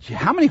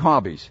 How many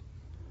hobbies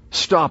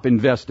stop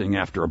investing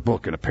after a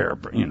book and a pair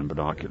of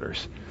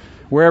binoculars?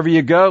 Wherever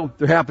you go,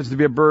 there happens to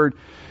be a bird.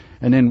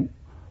 And then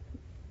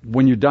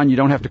when you're done, you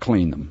don't have to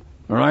clean them.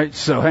 All right?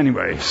 So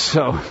anyway, it's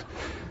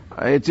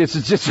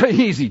just an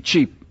easy,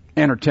 cheap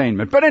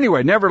entertainment. But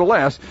anyway,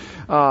 nevertheless,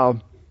 I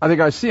think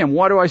I see them.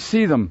 Why do I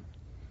see them?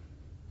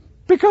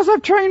 Because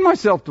I've trained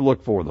myself to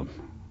look for them.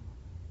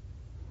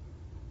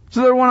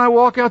 So that when I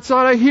walk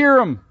outside, I hear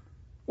them.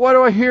 Why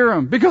do I hear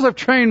them? Because I've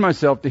trained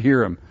myself to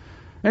hear them.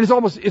 And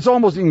it's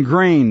almost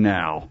ingrained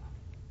now.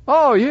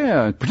 Oh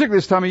yeah, particularly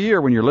this time of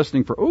year when you're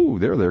listening for,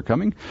 they're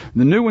coming.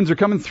 The new ones are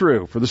coming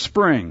through for the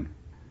spring.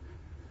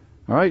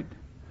 All right?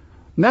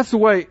 And that's the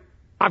way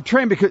I've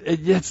trained,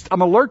 because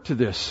I'm alert to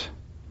this.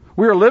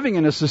 We are living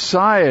in a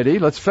society,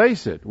 let's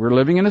face it, we're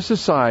living in a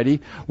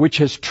society which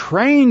has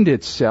trained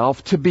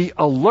itself to be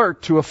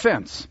alert to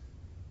offense.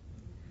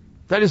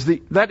 That is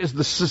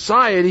the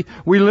society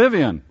we live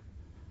in.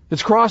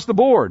 It's across the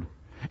board.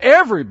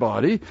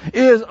 Everybody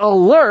is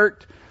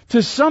alert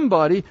to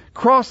somebody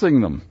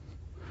crossing them.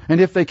 And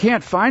if they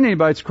can't find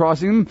anybody that's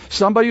crossing them,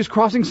 somebody who's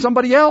crossing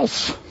somebody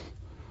else.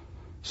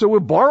 So we'll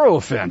borrow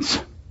offense.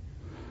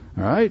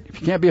 All right? If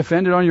you can't be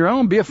offended on your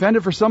own, be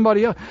offended for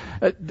somebody else.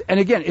 And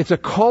again, it's a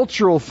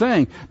cultural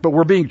thing, but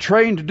we're being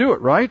trained to do it,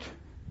 right?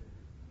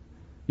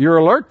 You're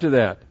alert to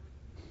that.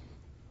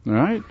 All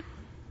right?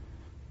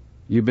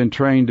 You've been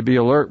trained to be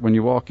alert when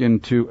you walk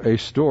into a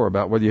store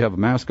about whether you have a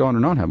mask on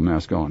or not have a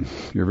mask on.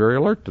 You're very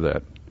alert to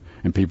that.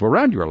 And people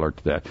around you are alert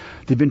to that.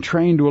 They've been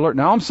trained to alert.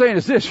 Now, all I'm saying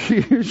is this.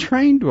 You're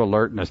trained to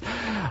alertness.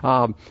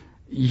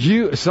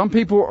 Some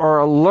people are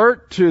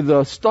alert to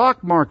the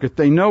stock market.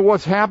 They know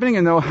what's happening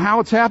and know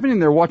how it's happening.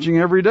 They're watching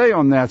every day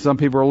on that. Some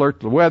people are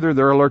alert to the weather.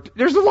 They're alert.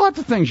 There's lots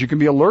of things you can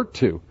be alert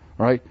to,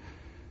 right?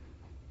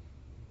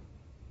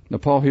 Now,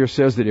 Paul here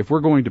says that if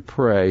we're going to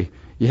pray,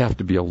 you have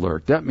to be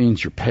alert. That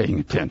means you're paying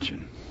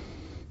attention.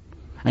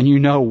 And you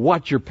know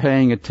what you're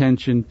paying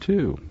attention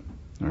to.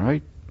 All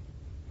right?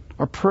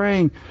 Our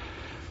praying,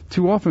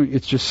 too often,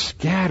 it's just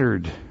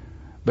scattered.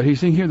 But he's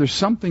saying here there's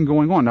something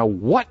going on. Now,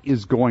 what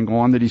is going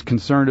on that he's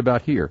concerned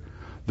about here?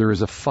 There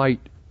is a fight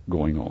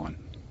going on.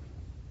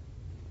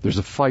 There's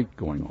a fight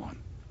going on.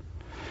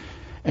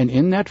 And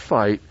in that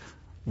fight,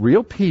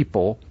 real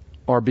people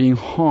are being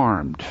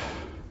harmed.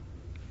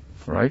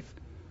 Right?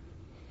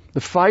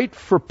 The fight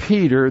for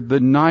Peter the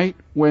night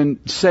when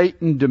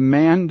Satan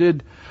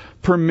demanded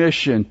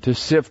permission to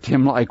sift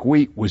him like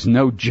wheat was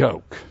no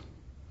joke.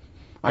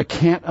 I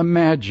can't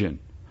imagine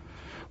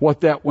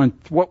what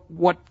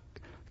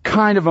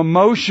kind of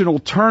emotional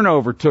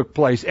turnover took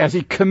place as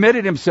he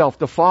committed himself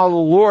to follow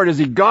the Lord, as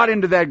he got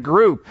into that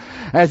group,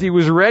 as he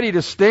was ready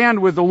to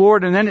stand with the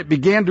Lord, and then it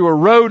began to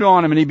erode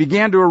on him, and he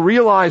began to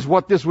realize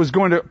what this was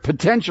going to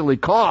potentially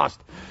cost.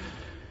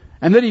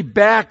 And then he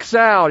backs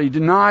out. He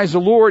denies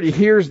the Lord. He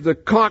hears the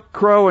cock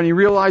crow and he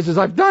realizes,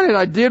 I've done it.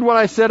 I did what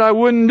I said I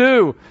wouldn't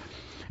do.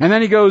 And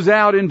then he goes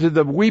out into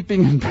the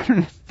weeping and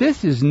bitterness.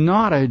 This is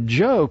not a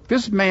joke.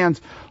 This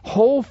man's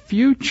whole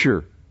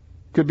future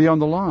could be on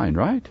the line,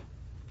 right?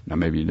 Now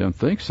maybe you don't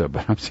think so,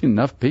 but I've seen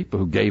enough people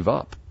who gave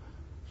up.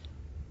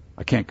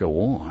 I can't go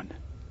on.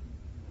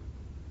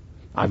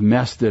 I've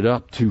messed it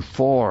up too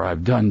far.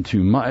 I've done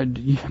too much.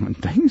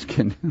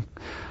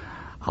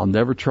 I'll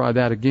never try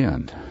that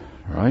again.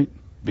 Right?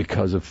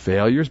 Because of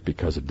failures,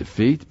 because of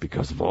defeat,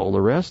 because of all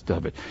the rest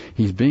of it.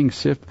 He's being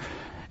sifted.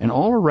 And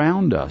all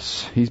around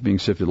us, he's being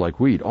sifted like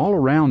wheat. All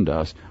around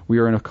us, we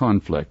are in a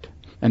conflict.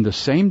 And the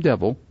same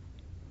devil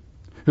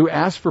who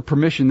asked for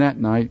permission that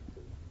night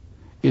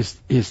is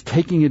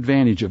taking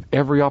advantage of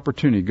every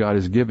opportunity God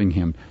is giving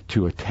him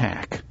to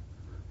attack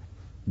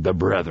the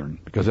brethren,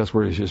 because that's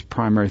where his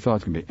primary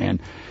thoughts can be.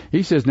 And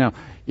he says, now,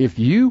 if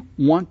you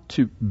want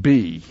to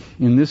be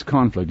in this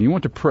conflict, you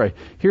want to pray,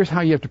 here's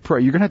how you have to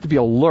pray. You're going to have to be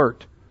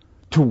alert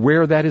to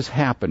where that is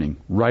happening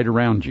right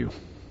around you.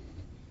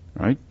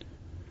 Right?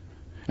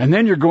 And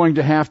then you're going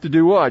to have to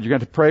do what? You're going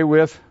to have to pray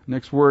with,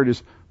 next word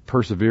is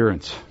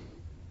perseverance.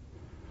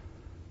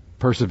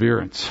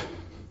 Perseverance.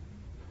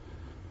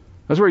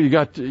 That's where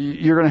you're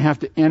going to have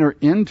to enter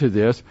into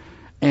this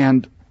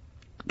and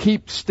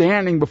keep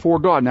standing before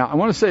God. Now, I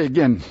want to say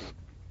again,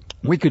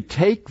 we could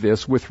take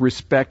this with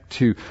respect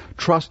to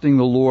trusting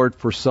the Lord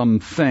for some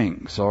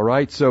things, all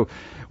right? So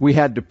we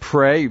had to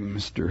pray.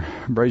 Mr.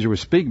 Brazier was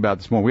speaking about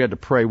this morning. We had to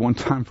pray one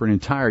time for an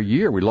entire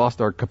year. We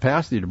lost our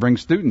capacity to bring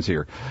students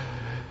here.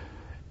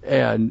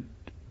 And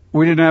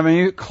we didn't have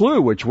any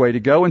clue which way to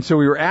go, and so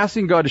we were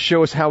asking God to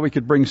show us how we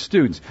could bring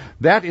students.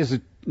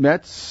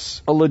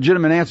 That's a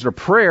legitimate answer to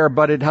prayer,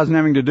 but it has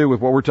nothing to do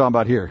with what we're talking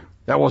about here.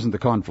 That wasn't the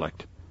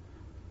conflict.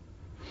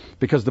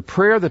 Because the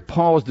prayer that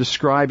Paul is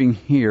describing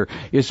here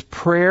is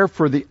prayer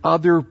for the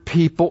other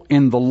people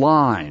in the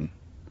line.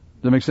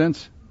 Does that make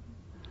sense?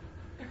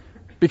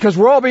 Because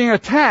we're all being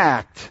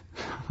attacked.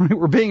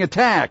 We're being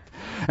attacked.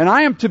 And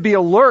I am to be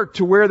alert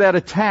to where that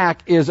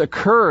attack is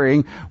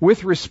occurring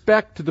with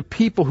respect to the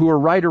people who are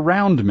right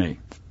around me.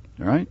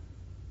 All right?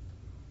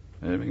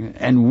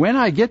 And when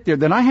I get there,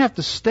 then I have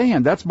to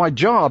stand. That's my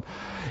job,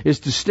 is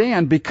to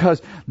stand, because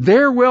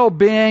their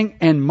well-being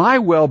and my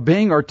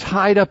well-being are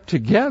tied up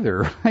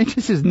together. Right?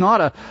 This is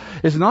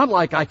it's not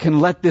like I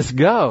can let this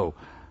go.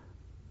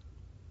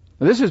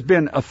 This has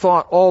been a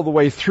thought all the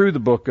way through the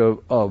book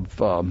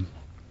of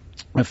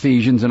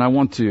Ephesians, and I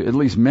want to at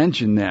least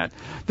mention that.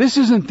 This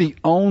isn't the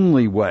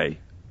only way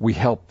we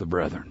help the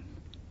brethren.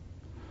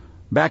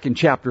 Back in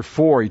chapter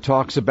 4, he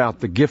talks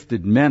about the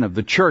gifted men of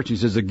the church. He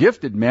says the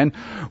gifted men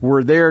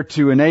were there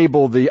to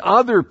enable the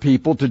other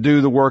people to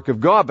do the work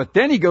of God. But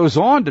then he goes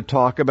on to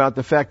talk about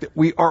the fact that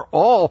we are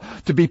all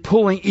to be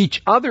pulling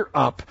each other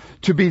up,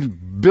 to be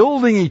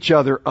building each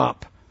other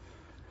up,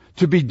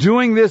 to be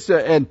doing this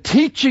and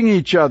teaching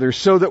each other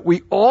so that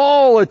we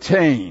all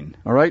attain.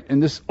 All right?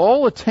 And this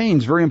all attain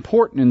is very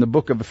important in the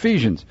book of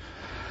Ephesians,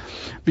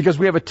 because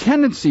we have a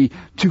tendency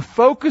to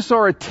focus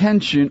our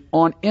attention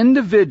on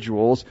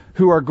individuals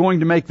who are going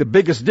to make the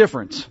biggest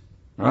difference.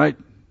 All right?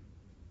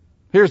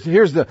 Here's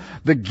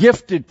the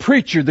gifted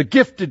preacher, the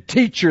gifted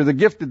teacher, the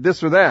gifted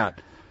this or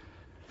that.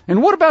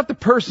 And what about the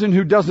person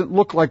who doesn't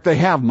look like they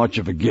have much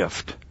of a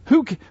gift?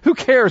 Who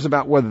cares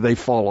about whether they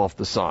fall off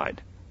the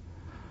side?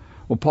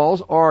 Well,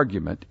 Paul's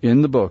argument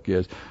in the book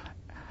is,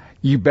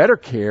 you better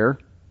care,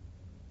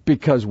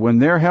 because when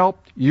they're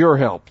helped, you're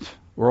helped.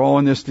 We're all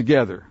in this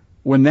together.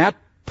 When that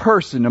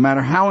person, no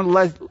matter how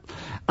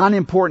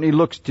unimportant he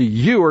looks to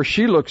you or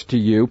she looks to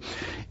you,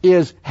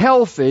 is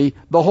healthy,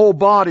 the whole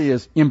body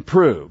is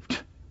improved.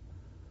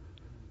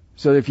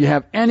 So if you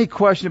have any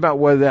question about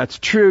whether that's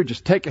true,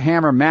 just take a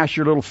hammer and mash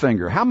your little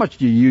finger. How much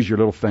do you use your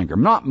little finger?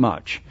 Not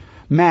much.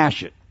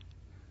 Mash it.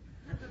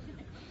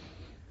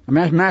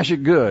 Mash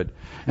it good.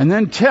 And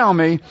then tell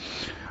me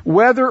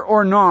whether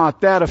or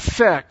not that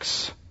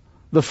affects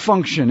the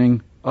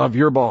functioning of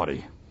your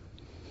body.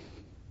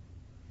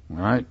 All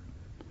right?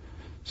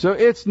 So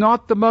it's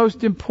not the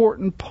most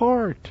important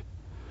part.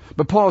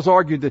 But Paul's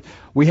argued that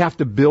we have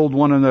to build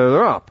one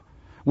another up.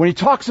 When he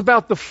talks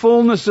about the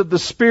fullness of the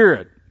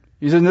Spirit,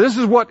 he says, this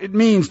is what it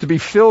means to be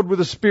filled with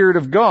the Spirit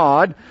of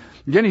God.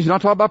 Again, he's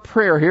not talking about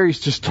prayer here.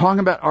 He's just talking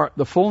about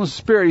the fullness of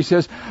the Spirit. He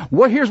says,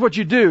 here's what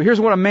you do. Here's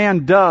what a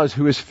man does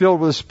who is filled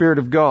with the Spirit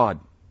of God.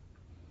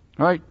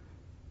 All right?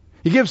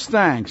 He gives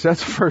thanks.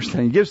 That's the first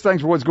thing. He gives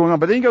thanks for what's going on.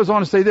 But then he goes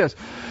on to say this,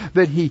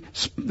 that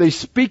they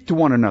speak to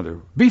one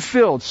another. Be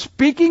filled,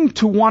 speaking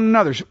to one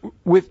another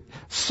with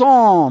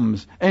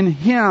psalms and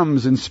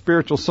hymns and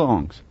spiritual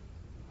songs.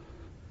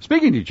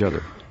 Speaking to each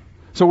other.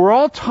 So we're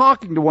all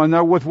talking to one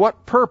another with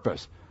what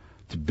purpose?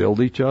 To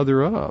build each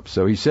other up.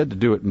 So he said to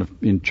do it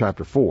in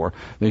chapter 4.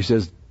 And he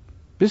says,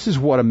 this is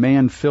what a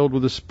man filled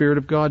with the Spirit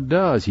of God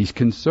does. He's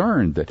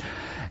concerned that,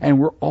 and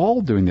we're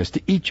all doing this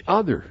to each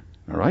other.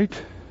 All right?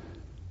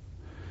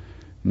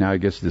 Now he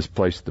gets to this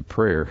place, the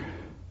prayer.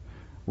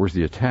 Where's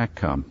the attack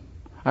come?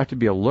 I have to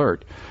be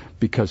alert,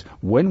 because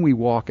when we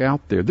walk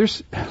out there,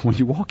 when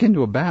you walk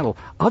into a battle,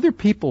 other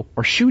people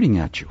are shooting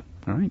at you.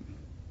 All right?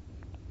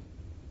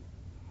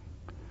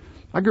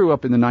 I grew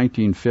up in the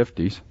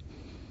 1950s.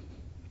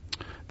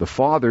 The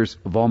fathers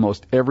of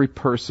almost every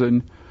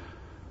person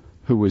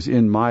who was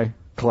in my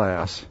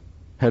class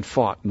had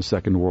fought in the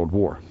Second World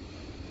War.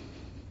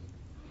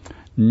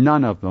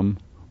 None of them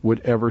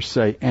would ever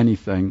say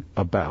anything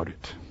about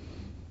it.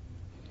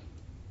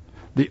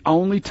 The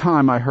only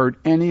time I heard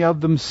any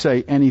of them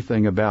say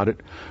anything about it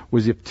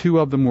was if two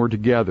of them were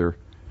together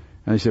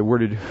and they said, where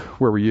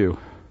were you?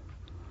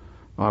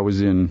 I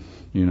was in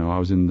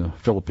the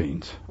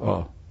Philippines.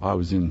 Oh, I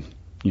was in,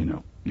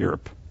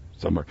 Europe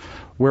somewhere.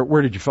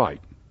 Where did you fight?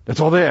 That's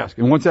all they ask.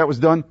 And once that was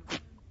done,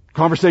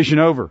 conversation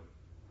over.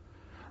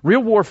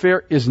 Real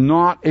warfare is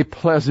not a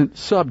pleasant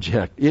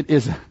subject. It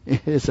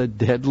is a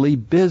deadly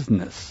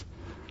business.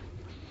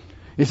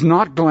 It's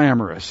not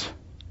glamorous.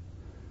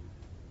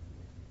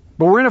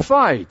 But we're in a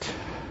fight.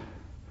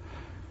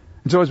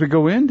 And so as we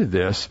go into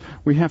this,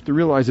 we have to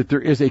realize that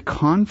there is a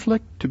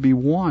conflict to be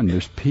won.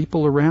 There's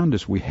people around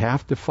us. We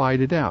have to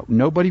fight it out.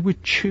 Nobody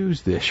would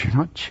choose this. You're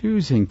not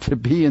choosing to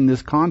be in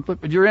this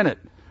conflict, but you're in it.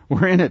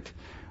 We're in it.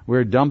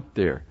 We're dumped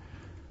there.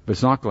 But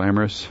it's not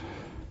glamorous.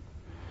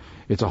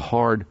 It's a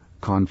hard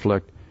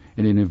conflict,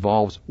 and it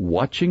involves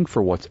watching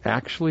for what's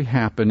actually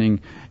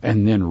happening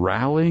and then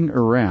rallying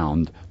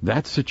around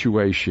that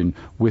situation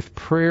with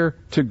prayer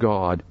to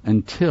God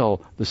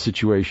until the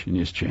situation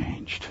is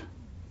changed.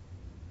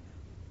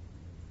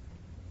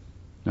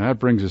 Now that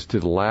brings us to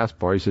the last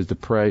part. He says to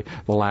pray,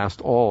 the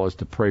last all is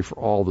to pray for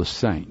all the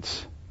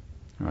saints.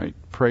 All right?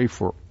 Pray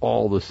for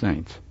all the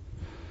saints.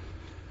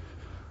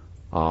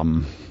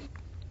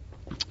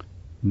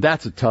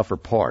 That's a tougher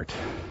part.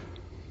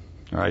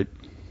 All right?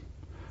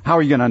 How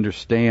are you going to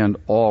understand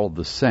all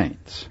the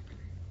saints?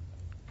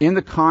 In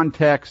the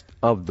context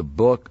of the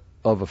book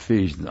of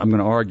Ephesians, I'm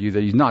going to argue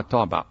that he's not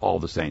talking about all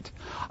the saints.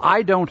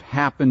 I don't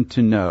happen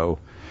to know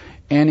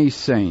any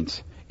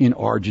saints in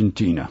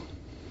Argentina.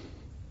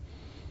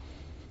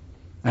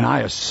 And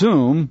I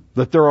assume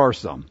that there are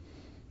some.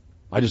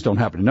 I just don't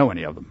happen to know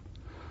any of them.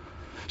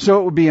 So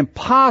it would be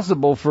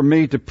impossible for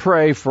me to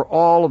pray for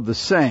all of the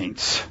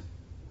saints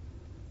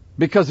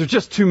because there's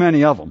just too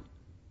many of them.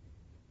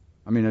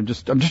 I mean, I'm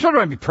just trying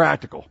to be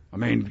practical. I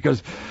mean,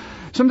 because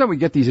sometimes we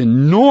get these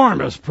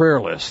enormous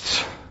prayer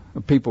lists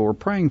of people we're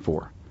praying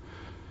for.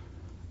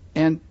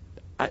 And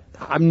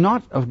I'm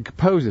not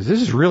opposed to this.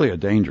 This is really a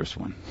dangerous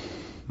one.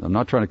 I'm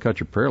not trying to cut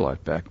your prayer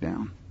life back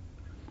down.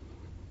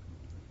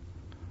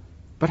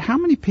 But how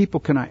many people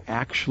can I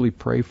actually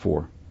pray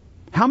for?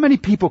 How many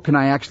people can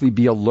I actually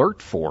be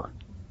alert for?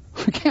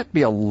 I can't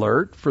be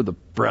alert for the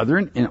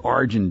brethren in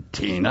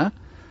Argentina.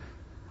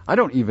 I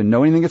don't even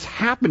know anything that's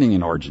happening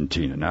in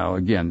Argentina. Now,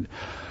 again,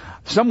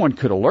 someone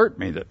could alert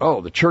me that,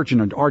 the church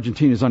in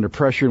Argentina is under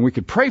pressure and we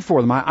could pray for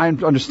them. I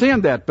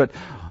understand that, but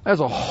as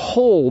a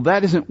whole,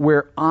 that isn't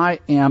where I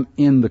am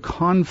in the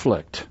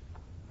conflict.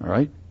 All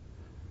right?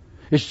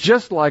 It's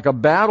just like a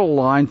battle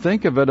line.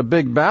 Think of it, a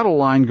big battle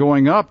line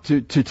going up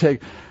to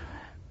take.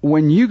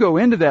 When you go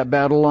into that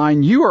battle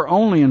line, you are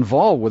only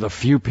involved with a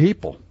few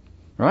people,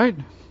 right?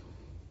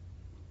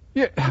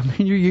 Yeah, I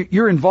mean,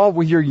 you're involved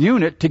with your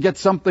unit to get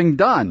something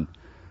done.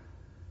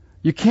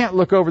 You can't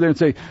look over there and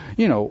say,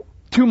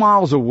 2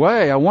 miles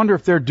away, I wonder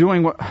if they're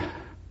doing what.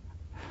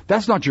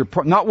 That's not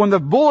not when the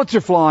bullets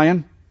are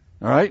flying,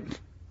 all right?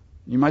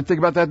 You might think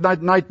about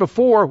that night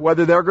before,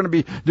 whether they're going to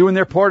be doing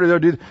their part or they'll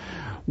do.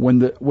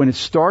 When it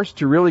starts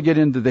to really get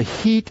into the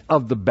heat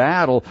of the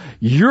battle,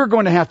 you're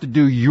going to have to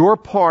do your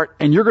part,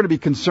 and you're going to be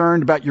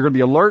concerned about, you're going to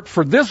be alert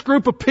for this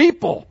group of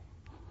people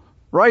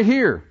right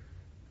here.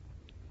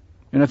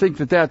 And I think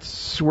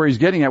that's where he's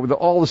getting at with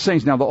all the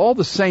saints. Now, all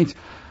the saints,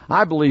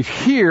 I believe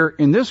here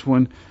in this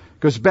one,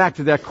 goes back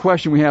to that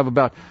question we have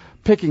about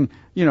picking,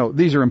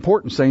 these are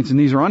important saints and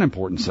these are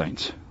unimportant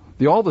saints.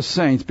 All the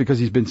saints, because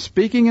he's been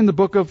speaking in the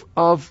book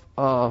of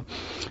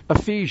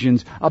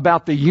Ephesians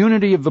about the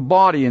unity of the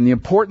body and the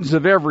importance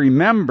of every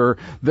member.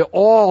 The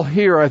all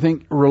here, I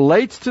think,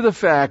 relates to the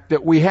fact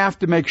that we have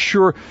to make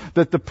sure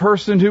that the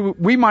person who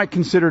we might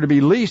consider to be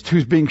least,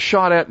 who's being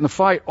shot at in the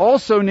fight,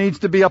 also needs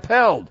to be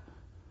upheld.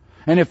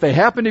 And if they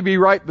happen to be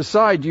right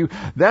beside you,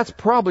 that's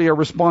probably a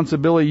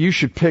responsibility you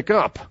should pick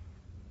up.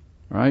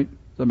 Right?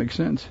 Does that make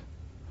sense?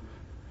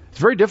 It's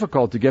very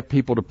difficult to get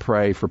people to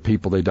pray for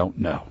people they don't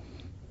know.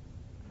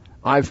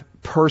 I've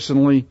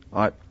personally,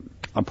 I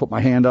put my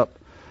hand up,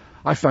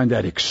 I find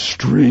that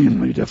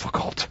extremely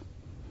difficult.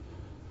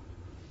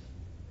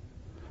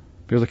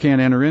 Because I can't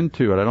enter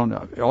into it. I don't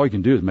know. All you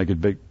can do is make a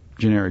big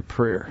generic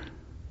prayer.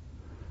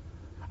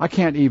 I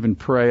can't even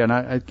pray,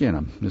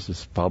 and this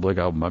is public,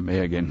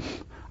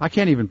 I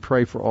can't even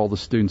pray for all the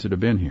students that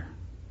have been here.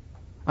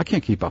 I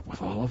can't keep up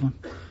with all of them.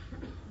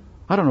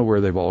 I don't know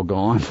where they've all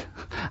gone.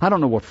 I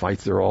don't know what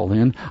fights they're all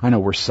in. I know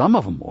where some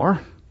of them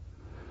are.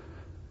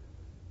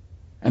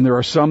 And there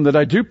are some that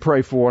I do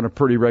pray for on a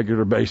pretty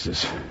regular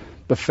basis.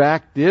 The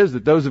fact is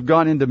that those who have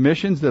gone into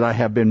missions that I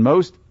have been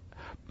most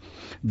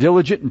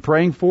diligent in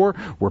praying for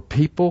were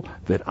people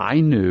that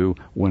I knew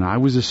when I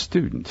was a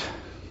student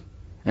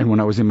and when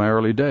I was in my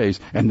early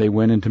days, and they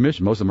went into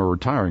mission. Most of them are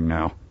retiring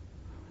now.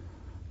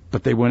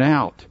 But they went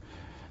out.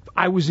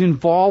 I was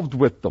involved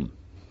with them.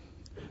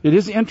 It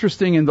is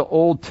interesting in the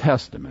Old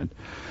Testament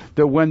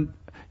that when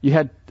you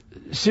had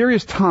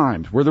serious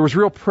times where there was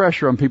real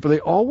pressure on people,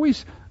 they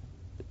always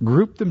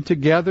grouped them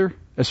together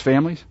as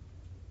families.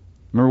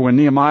 Remember when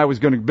Nehemiah was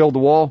going to build the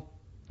wall?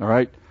 All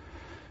right.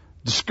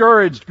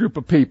 Discouraged group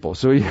of people.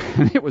 So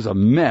it was a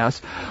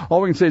mess. All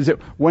we can say is that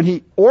when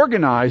he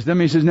organized them,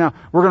 he says, now,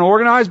 we're going to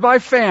organize by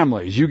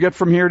families. You get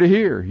from here to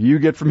here. You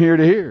get from here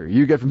to here.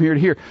 You get from here to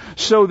here.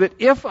 So that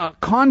if a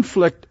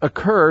conflict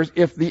occurs,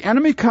 if the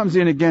enemy comes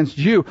in against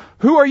you,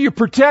 who are you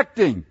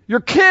protecting? Your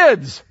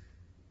kids.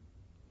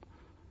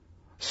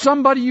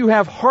 Somebody you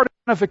have heart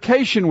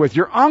identification with,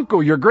 your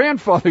uncle, your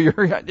grandfather,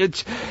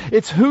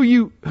 it's who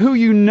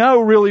you know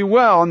really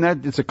well, and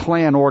that it's a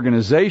clan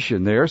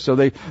organization there, so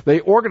they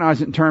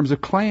organize it in terms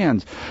of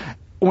clans.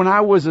 When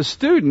I was a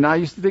student, I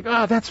used to think,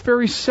 that's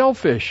very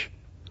selfish.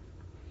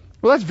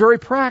 Well, that's very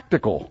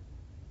practical,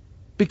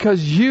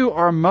 because you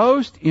are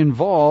most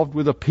involved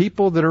with the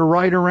people that are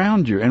right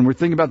around you, and we're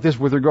thinking about this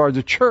with regard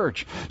to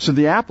church. So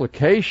the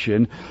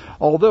application,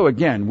 although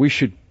again, we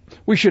should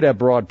have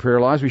broad prayer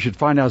lives. We should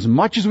find out as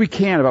much as we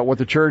can about what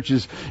the church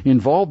is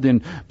involved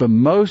in. But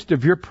most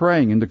of your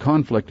praying in the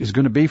conflict is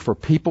going to be for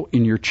people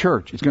in your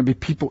church. It's going to be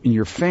people in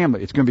your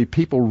family. It's going to be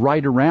people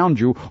right around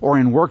you or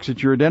in works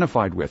that you're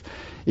identified with.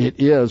 It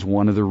is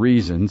one of the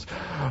reasons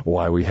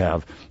why we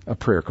have a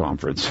prayer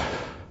conference.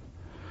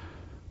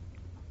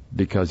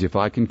 Because if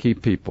I can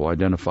keep people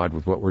identified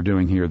with what we're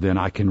doing here, then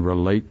I can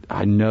relate.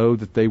 I know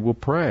that they will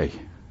pray.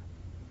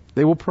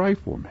 They will pray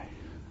for me.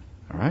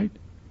 All right?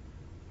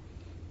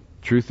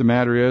 Truth of the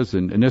matter is,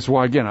 and this is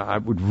why, again, I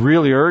would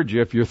really urge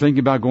you, if you're thinking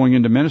about going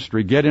into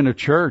ministry, get in a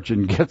church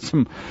and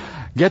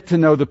get to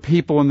know the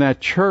people in that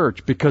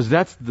church, because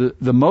that's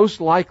the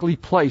most likely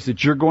place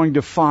that you're going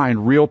to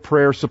find real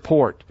prayer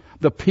support.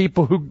 the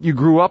people who you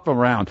grew up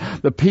around,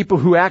 the people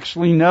who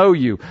actually know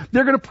you.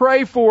 They're going to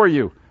pray for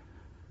you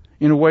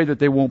in a way that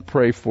they won't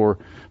pray for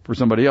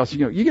somebody else.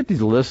 You know, you get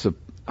these lists of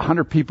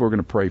 100 people who are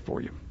going to pray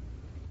for you.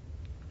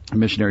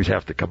 Missionaries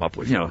have to come up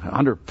with,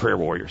 100 prayer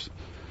warriors.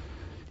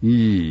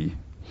 Yee.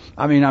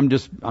 I mean,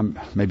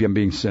 maybe I'm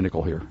being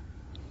cynical here.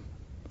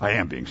 I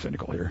am being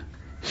cynical here.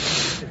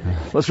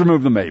 Let's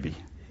remove the maybe.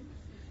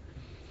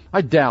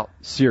 I doubt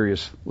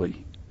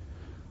seriously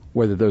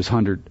whether those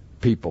 100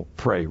 people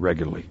pray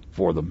regularly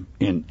for them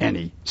in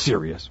any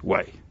serious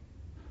way.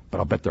 But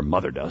I'll bet their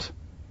mother does.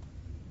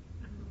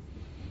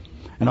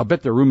 And I'll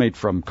bet their roommate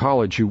from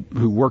college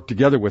who worked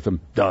together with them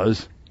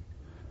does.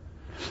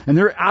 And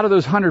there, out of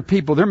those 100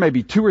 people, there may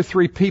be 2 or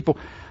 3 people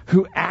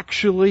who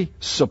actually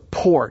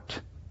support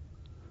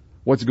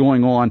what's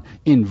going on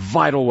in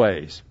vital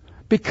ways.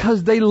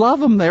 Because they love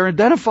them, they're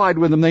identified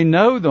with them, they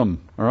know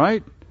them, all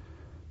right?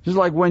 Just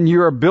like when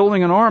you're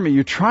building an army,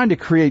 you're trying to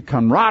create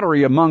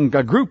camaraderie among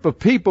a group of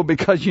people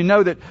because you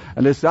know that,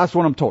 and that's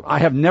what I'm told. I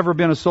have never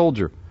been a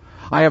soldier.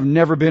 I have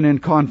never been in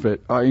combat.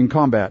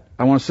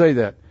 I want to say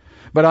that.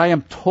 But I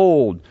am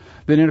told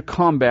that in a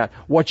combat,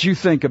 what you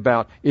think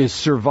about is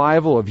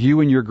survival of you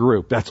and your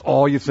group. That's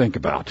all you think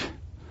about.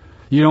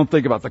 You don't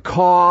think about the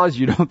cause.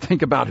 You don't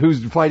think about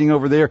who's fighting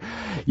over there.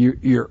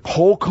 Your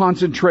whole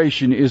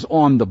concentration is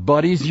on the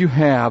buddies you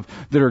have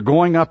that are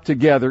going up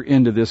together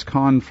into this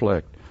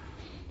conflict.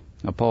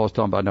 Now, Paul is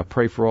talking about, now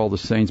pray for all the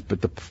saints, but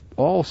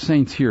all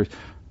saints here,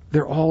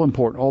 they're all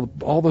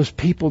important. All those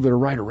people that are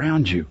right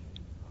around you.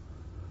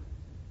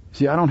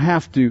 See, I don't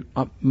have to,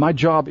 my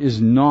job is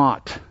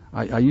not,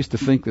 I used to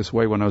think this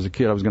way when I was a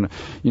kid. I was going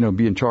to,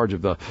 be in charge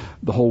of the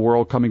whole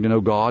world coming to know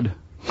God.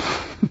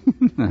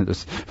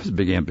 This is a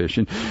big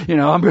ambition.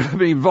 I'm going to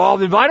be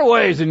involved in vital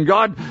ways in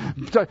God.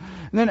 And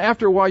then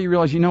after a while you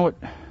realize, you know what?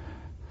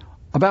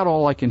 About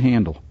all I can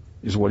handle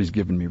is what He's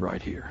given me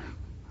right here.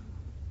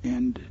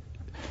 And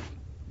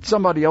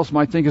somebody else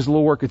might think it's a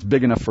little work. It's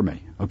big enough for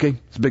me. Okay?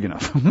 It's big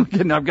enough.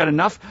 I've got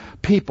enough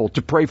people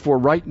to pray for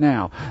right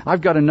now.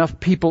 I've got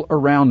enough people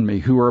around me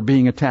who are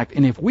being attacked.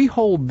 And if we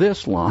hold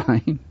this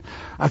line,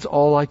 that's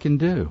all I can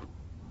do.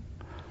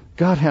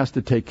 God has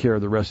to take care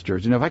of the rest of the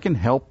church. And if I can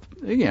help,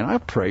 again, I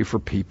pray for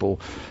people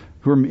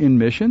who are in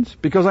missions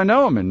because I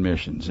know I'm in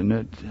missions. And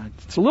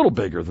it's a little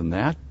bigger than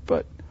that.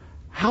 But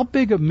how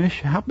big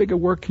a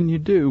work can you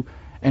do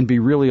and be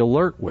really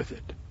alert with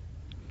it?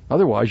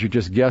 Otherwise, you're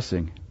just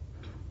guessing.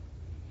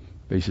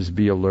 He says,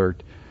 be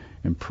alert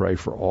and pray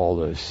for all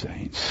those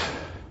saints.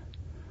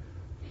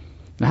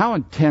 Now, how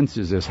intense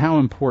is this? How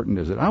important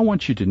is it? I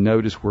want you to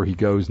notice where he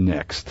goes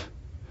next.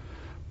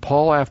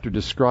 Paul, after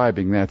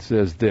describing that,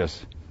 says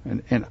this.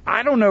 And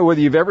I don't know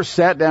whether you've ever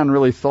sat down and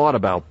really thought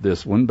about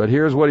this one, but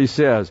here's what he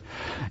says.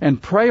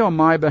 And pray on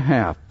my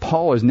behalf.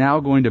 Paul is now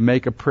going to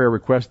make a prayer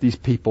request. These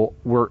people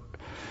were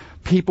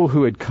people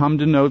who had come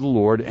to know the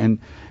Lord, and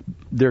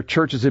their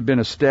churches had been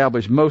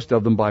established, most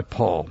of them by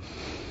Paul.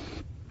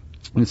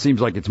 And it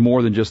seems like it's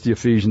more than just the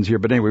Ephesians here,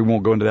 but anyway, we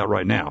won't go into that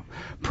right now.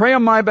 Pray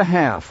on my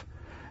behalf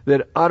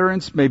that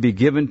utterance may be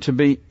given to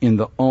me in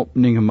the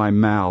opening of my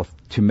mouth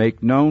to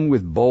make known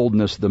with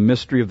boldness the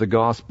mystery of the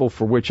gospel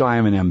for which I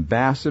am an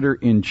ambassador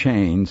in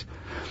chains,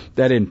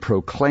 that in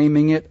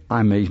proclaiming it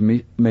I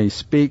may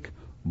speak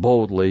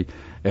boldly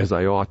as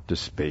I ought to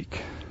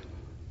speak.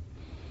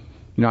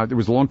 There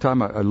was a long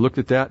time I looked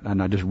at that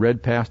and I just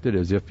read past it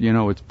as if,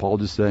 it's Paul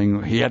just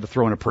saying he had to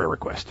throw in a prayer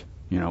request.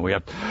 We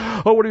have,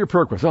 what are your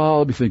prayer requests?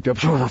 Let me think.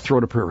 I'll throw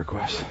in a prayer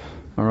request.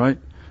 All right?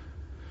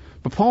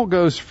 But Paul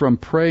goes from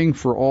praying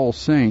for all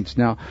saints.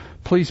 Now,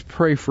 please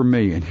pray for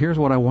me. And here's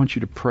what I want you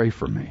to pray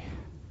for me.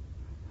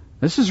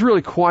 This is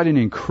really quite an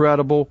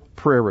incredible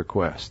prayer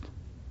request.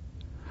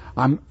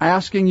 I'm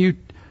asking you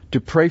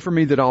to pray for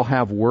me that I'll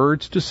have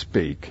words to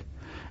speak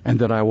and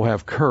that I will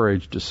have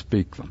courage to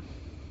speak them.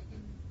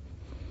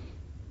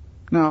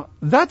 Now,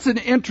 that's an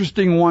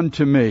interesting one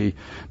to me,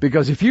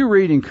 because if you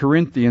read in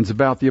Corinthians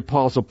about the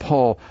Apostle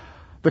Paul,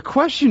 the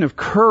question of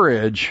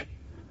courage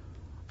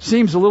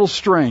seems a little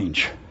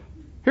strange.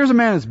 Here's a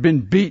man that's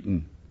been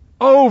beaten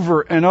over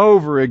and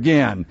over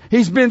again.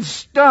 He's been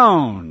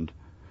stoned.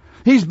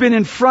 He's been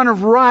in front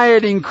of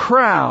rioting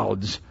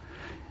crowds.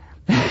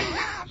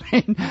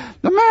 The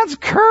man's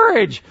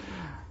courage.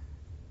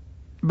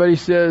 But he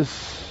says,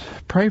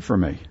 pray for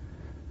me.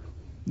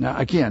 Now,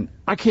 again,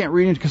 I can't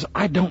read it because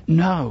I don't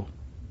know.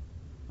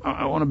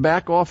 I want to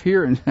back off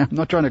here, and I'm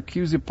not trying to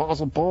accuse the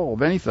Apostle Paul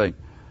of anything.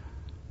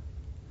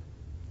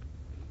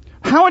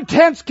 How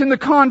intense can the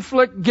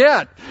conflict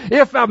get?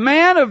 If a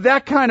man of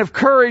that kind of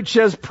courage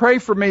says, pray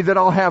for me that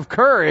I'll have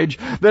courage,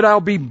 that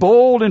I'll be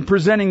bold in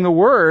presenting the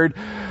word,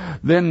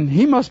 then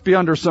he must be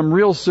under some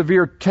real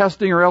severe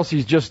testing, or else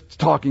he's just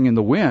talking in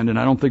the wind, and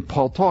I don't think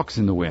Paul talks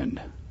in the wind.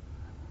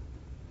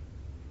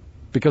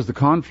 because the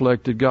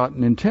conflict had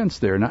gotten intense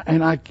there.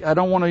 And I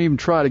don't want to even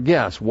try to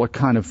guess what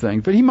kind of thing.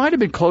 But he might have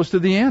been close to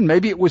the end.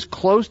 Maybe it was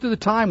close to the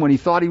time when he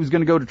thought he was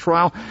going to go to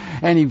trial,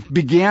 and he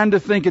began to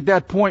think at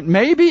that point,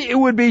 maybe it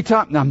would be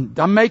time.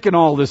 I'm making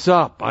all this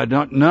up. I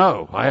don't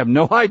know. I have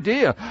no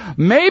idea.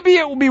 Maybe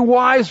it will be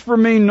wise for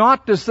me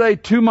not to say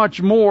too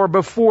much more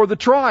before the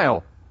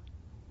trial.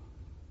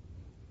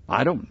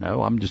 I don't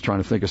know. I'm just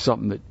trying to think of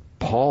something that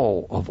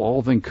Paul, of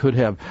all things, could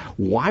have.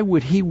 Why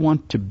would he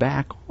want to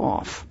back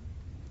off?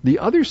 The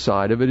other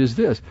side of it is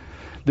this.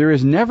 There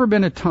has never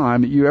been a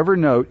time that you ever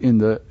note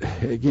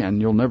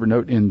you'll never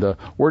note in the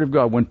Word of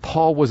God when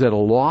Paul was at a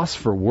loss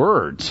for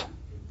words.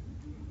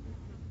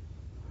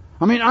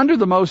 I mean, under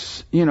the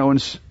most,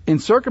 in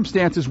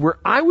circumstances where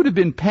I would have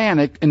been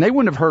panicked and they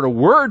wouldn't have heard a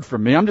word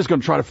from me, I'm just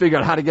going to try to figure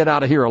out how to get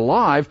out of here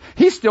alive,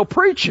 he's still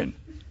preaching.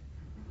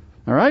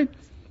 All right?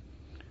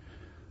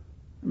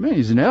 Man,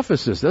 he's in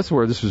Ephesus. That's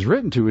where this was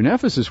written to, in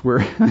Ephesus, where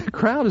the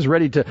crowd is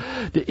ready to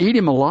eat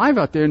him alive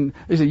out there. And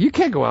they said, you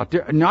can't go out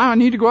there. No, I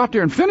need to go out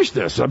there and finish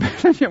this. I mean,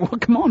 well,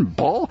 come on,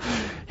 Paul.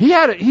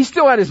 He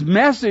still had his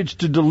message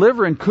to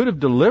deliver and could have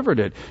delivered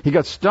it. He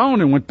got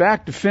stoned and went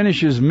back to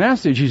finish his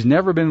message. He's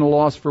never been at a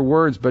loss for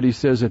words, but he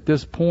says at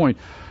this point,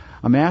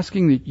 I'm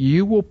asking that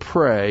you will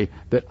pray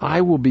that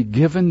I will be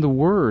given the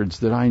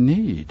words that I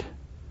need.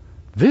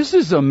 This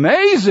is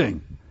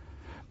amazing.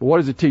 But what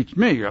does it teach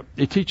me?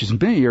 It teaches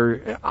me,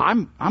 or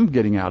I'm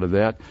getting out of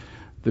that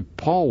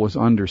Paul was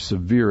under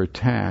severe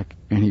attack,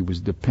 and he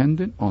was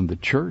dependent on the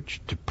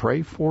church to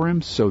pray for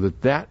him so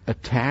that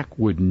attack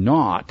would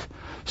not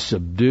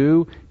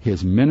subdue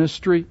his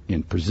ministry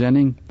in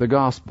presenting the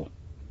gospel.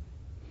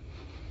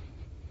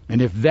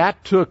 And if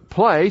that took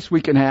place,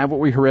 we can have what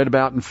we read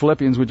about in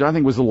Philippians, which I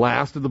think was the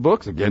last of the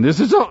books. Again,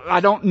 I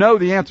don't know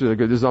the answer.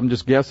 I'm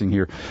just guessing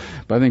here.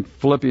 But I think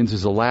Philippians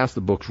is the last of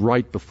the books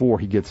right before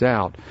he gets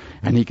out.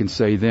 And he can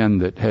say then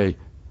that, hey,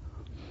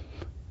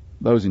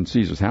 those in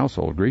Caesar's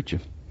household greet you.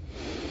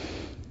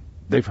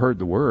 They've heard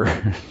the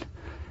word.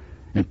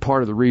 And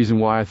part of the reason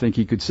why I think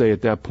he could say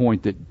at that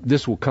point that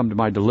this will come to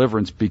my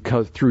deliverance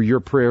because through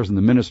your prayers and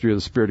the ministry of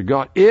the Spirit of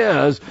God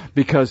is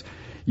because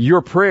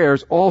your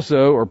prayers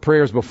also, or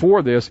prayers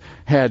before this,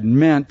 had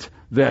meant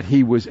that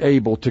he was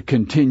able to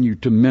continue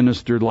to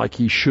minister like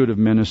he should have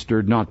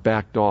ministered, not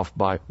backed off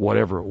by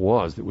whatever it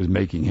was that was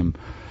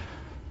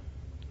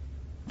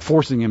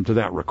forcing him to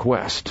that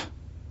request.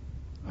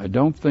 I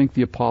don't think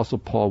the Apostle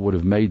Paul would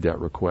have made that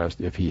request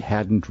if he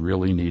hadn't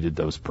really needed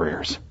those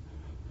prayers,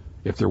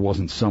 if there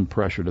wasn't some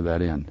pressure to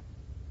that end.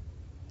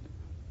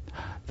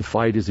 The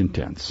fight is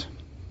intense.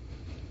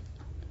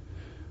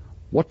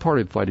 What part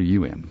of the fight are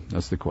you in?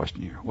 That's the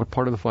question here. What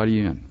part of the fight are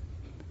you in?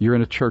 You're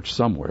in a church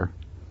somewhere.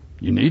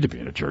 You need to be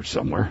in a church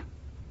somewhere.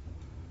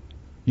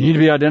 You need to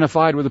be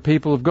identified with the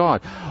people of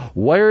God.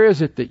 Where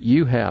is it that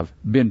you have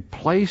been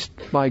placed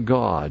by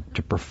God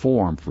to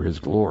perform for His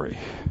glory,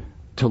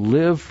 to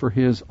live for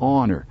His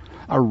honor?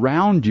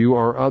 Around you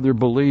are other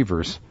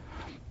believers.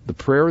 The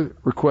prayer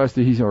request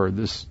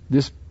that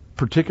this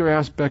particular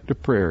aspect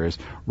of prayer is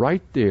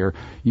right there.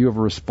 You have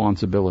a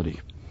responsibility.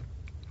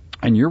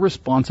 And your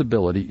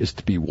responsibility is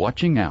to be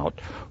watching out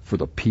for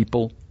the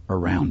people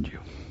around you.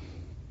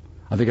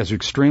 I think that's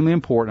extremely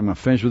important. I'm going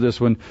to finish with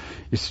this one.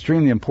 It's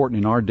extremely important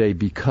in our day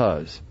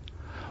because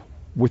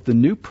with the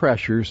new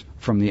pressures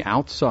from the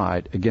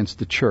outside against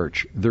the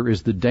church, there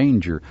is the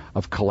danger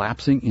of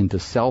collapsing into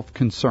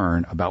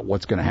self-concern about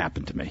what's going to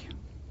happen to me.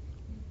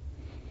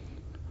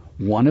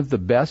 One of the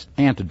best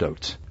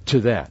antidotes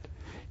to that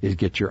is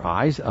get your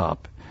eyes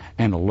up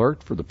and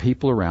alert for the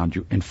people around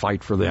you and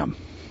fight for them.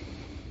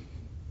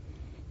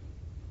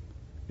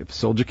 If a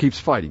soldier keeps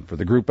fighting for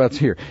the group that's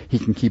here, he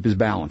can keep his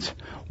balance.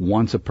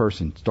 Once a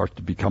person starts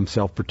to become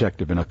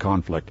self-protective in a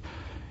conflict,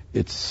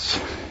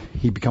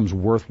 he becomes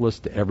worthless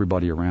to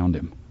everybody around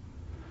him.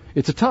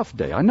 It's a tough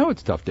day. I know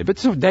it's a tough day, but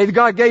it's a day that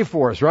God gave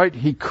for us, right?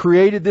 He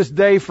created this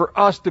day for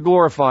us to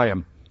glorify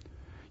Him.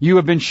 You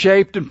have been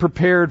shaped and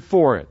prepared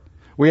for it.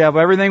 We have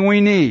everything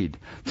we need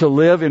to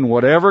live in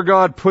whatever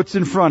God puts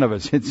in front of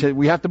us.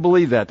 We have to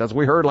believe that. That's what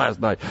we heard last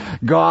night.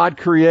 God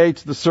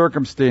creates the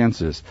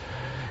circumstances.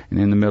 And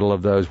in the middle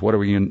of those,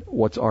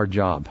 what's our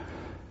job?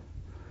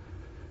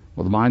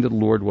 Well, the mind of the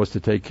Lord was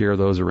to take care of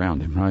those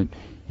around Him, right?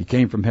 He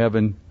came from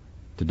heaven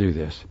to do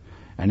this.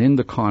 And in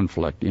the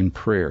conflict, in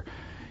prayer,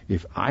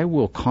 if I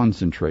will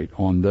concentrate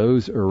on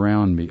those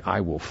around me,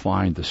 I will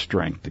find the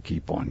strength to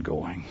keep on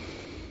going.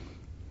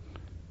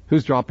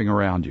 Who's dropping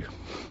around you?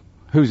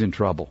 Who's in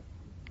trouble?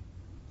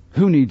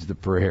 Who needs the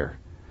prayer?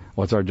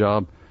 What's our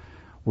job?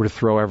 We're to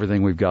throw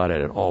everything we've got at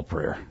it, all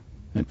prayer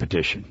and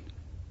petition.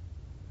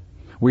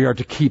 We are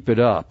to keep it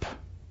up.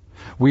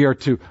 We are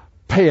to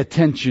pay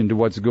attention to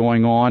what's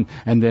going on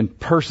and then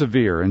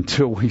persevere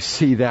until we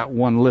see that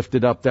one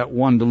lifted up, that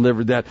one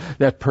delivered,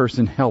 that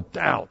person helped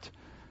out.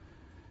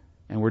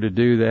 And we're to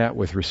do that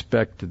with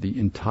respect to the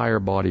entire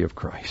body of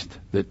Christ.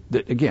 That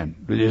again,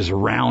 that is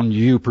around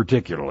you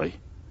particularly.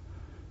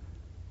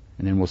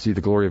 And then we'll see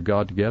the glory of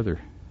God together.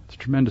 It's a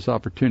tremendous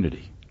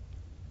opportunity.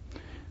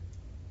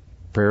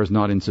 Prayer is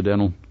not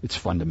incidental, it's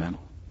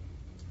fundamental.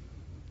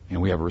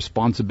 And we have a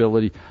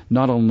responsibility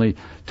not only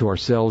to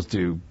ourselves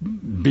to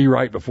be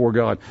right before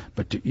God,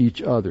 but to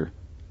each other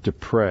to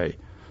pray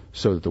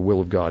so that the will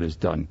of God is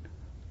done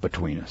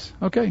between us.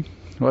 Okay,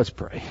 let's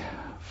pray.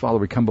 Father,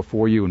 we come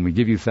before you and we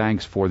give you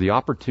thanks for the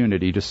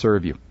opportunity to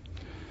serve you.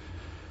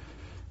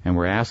 And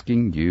we're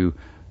asking you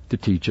to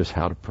teach us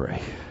how to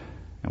pray.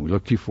 And we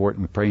look to you for it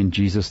and we pray in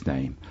Jesus'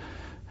 name.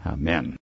 Amen.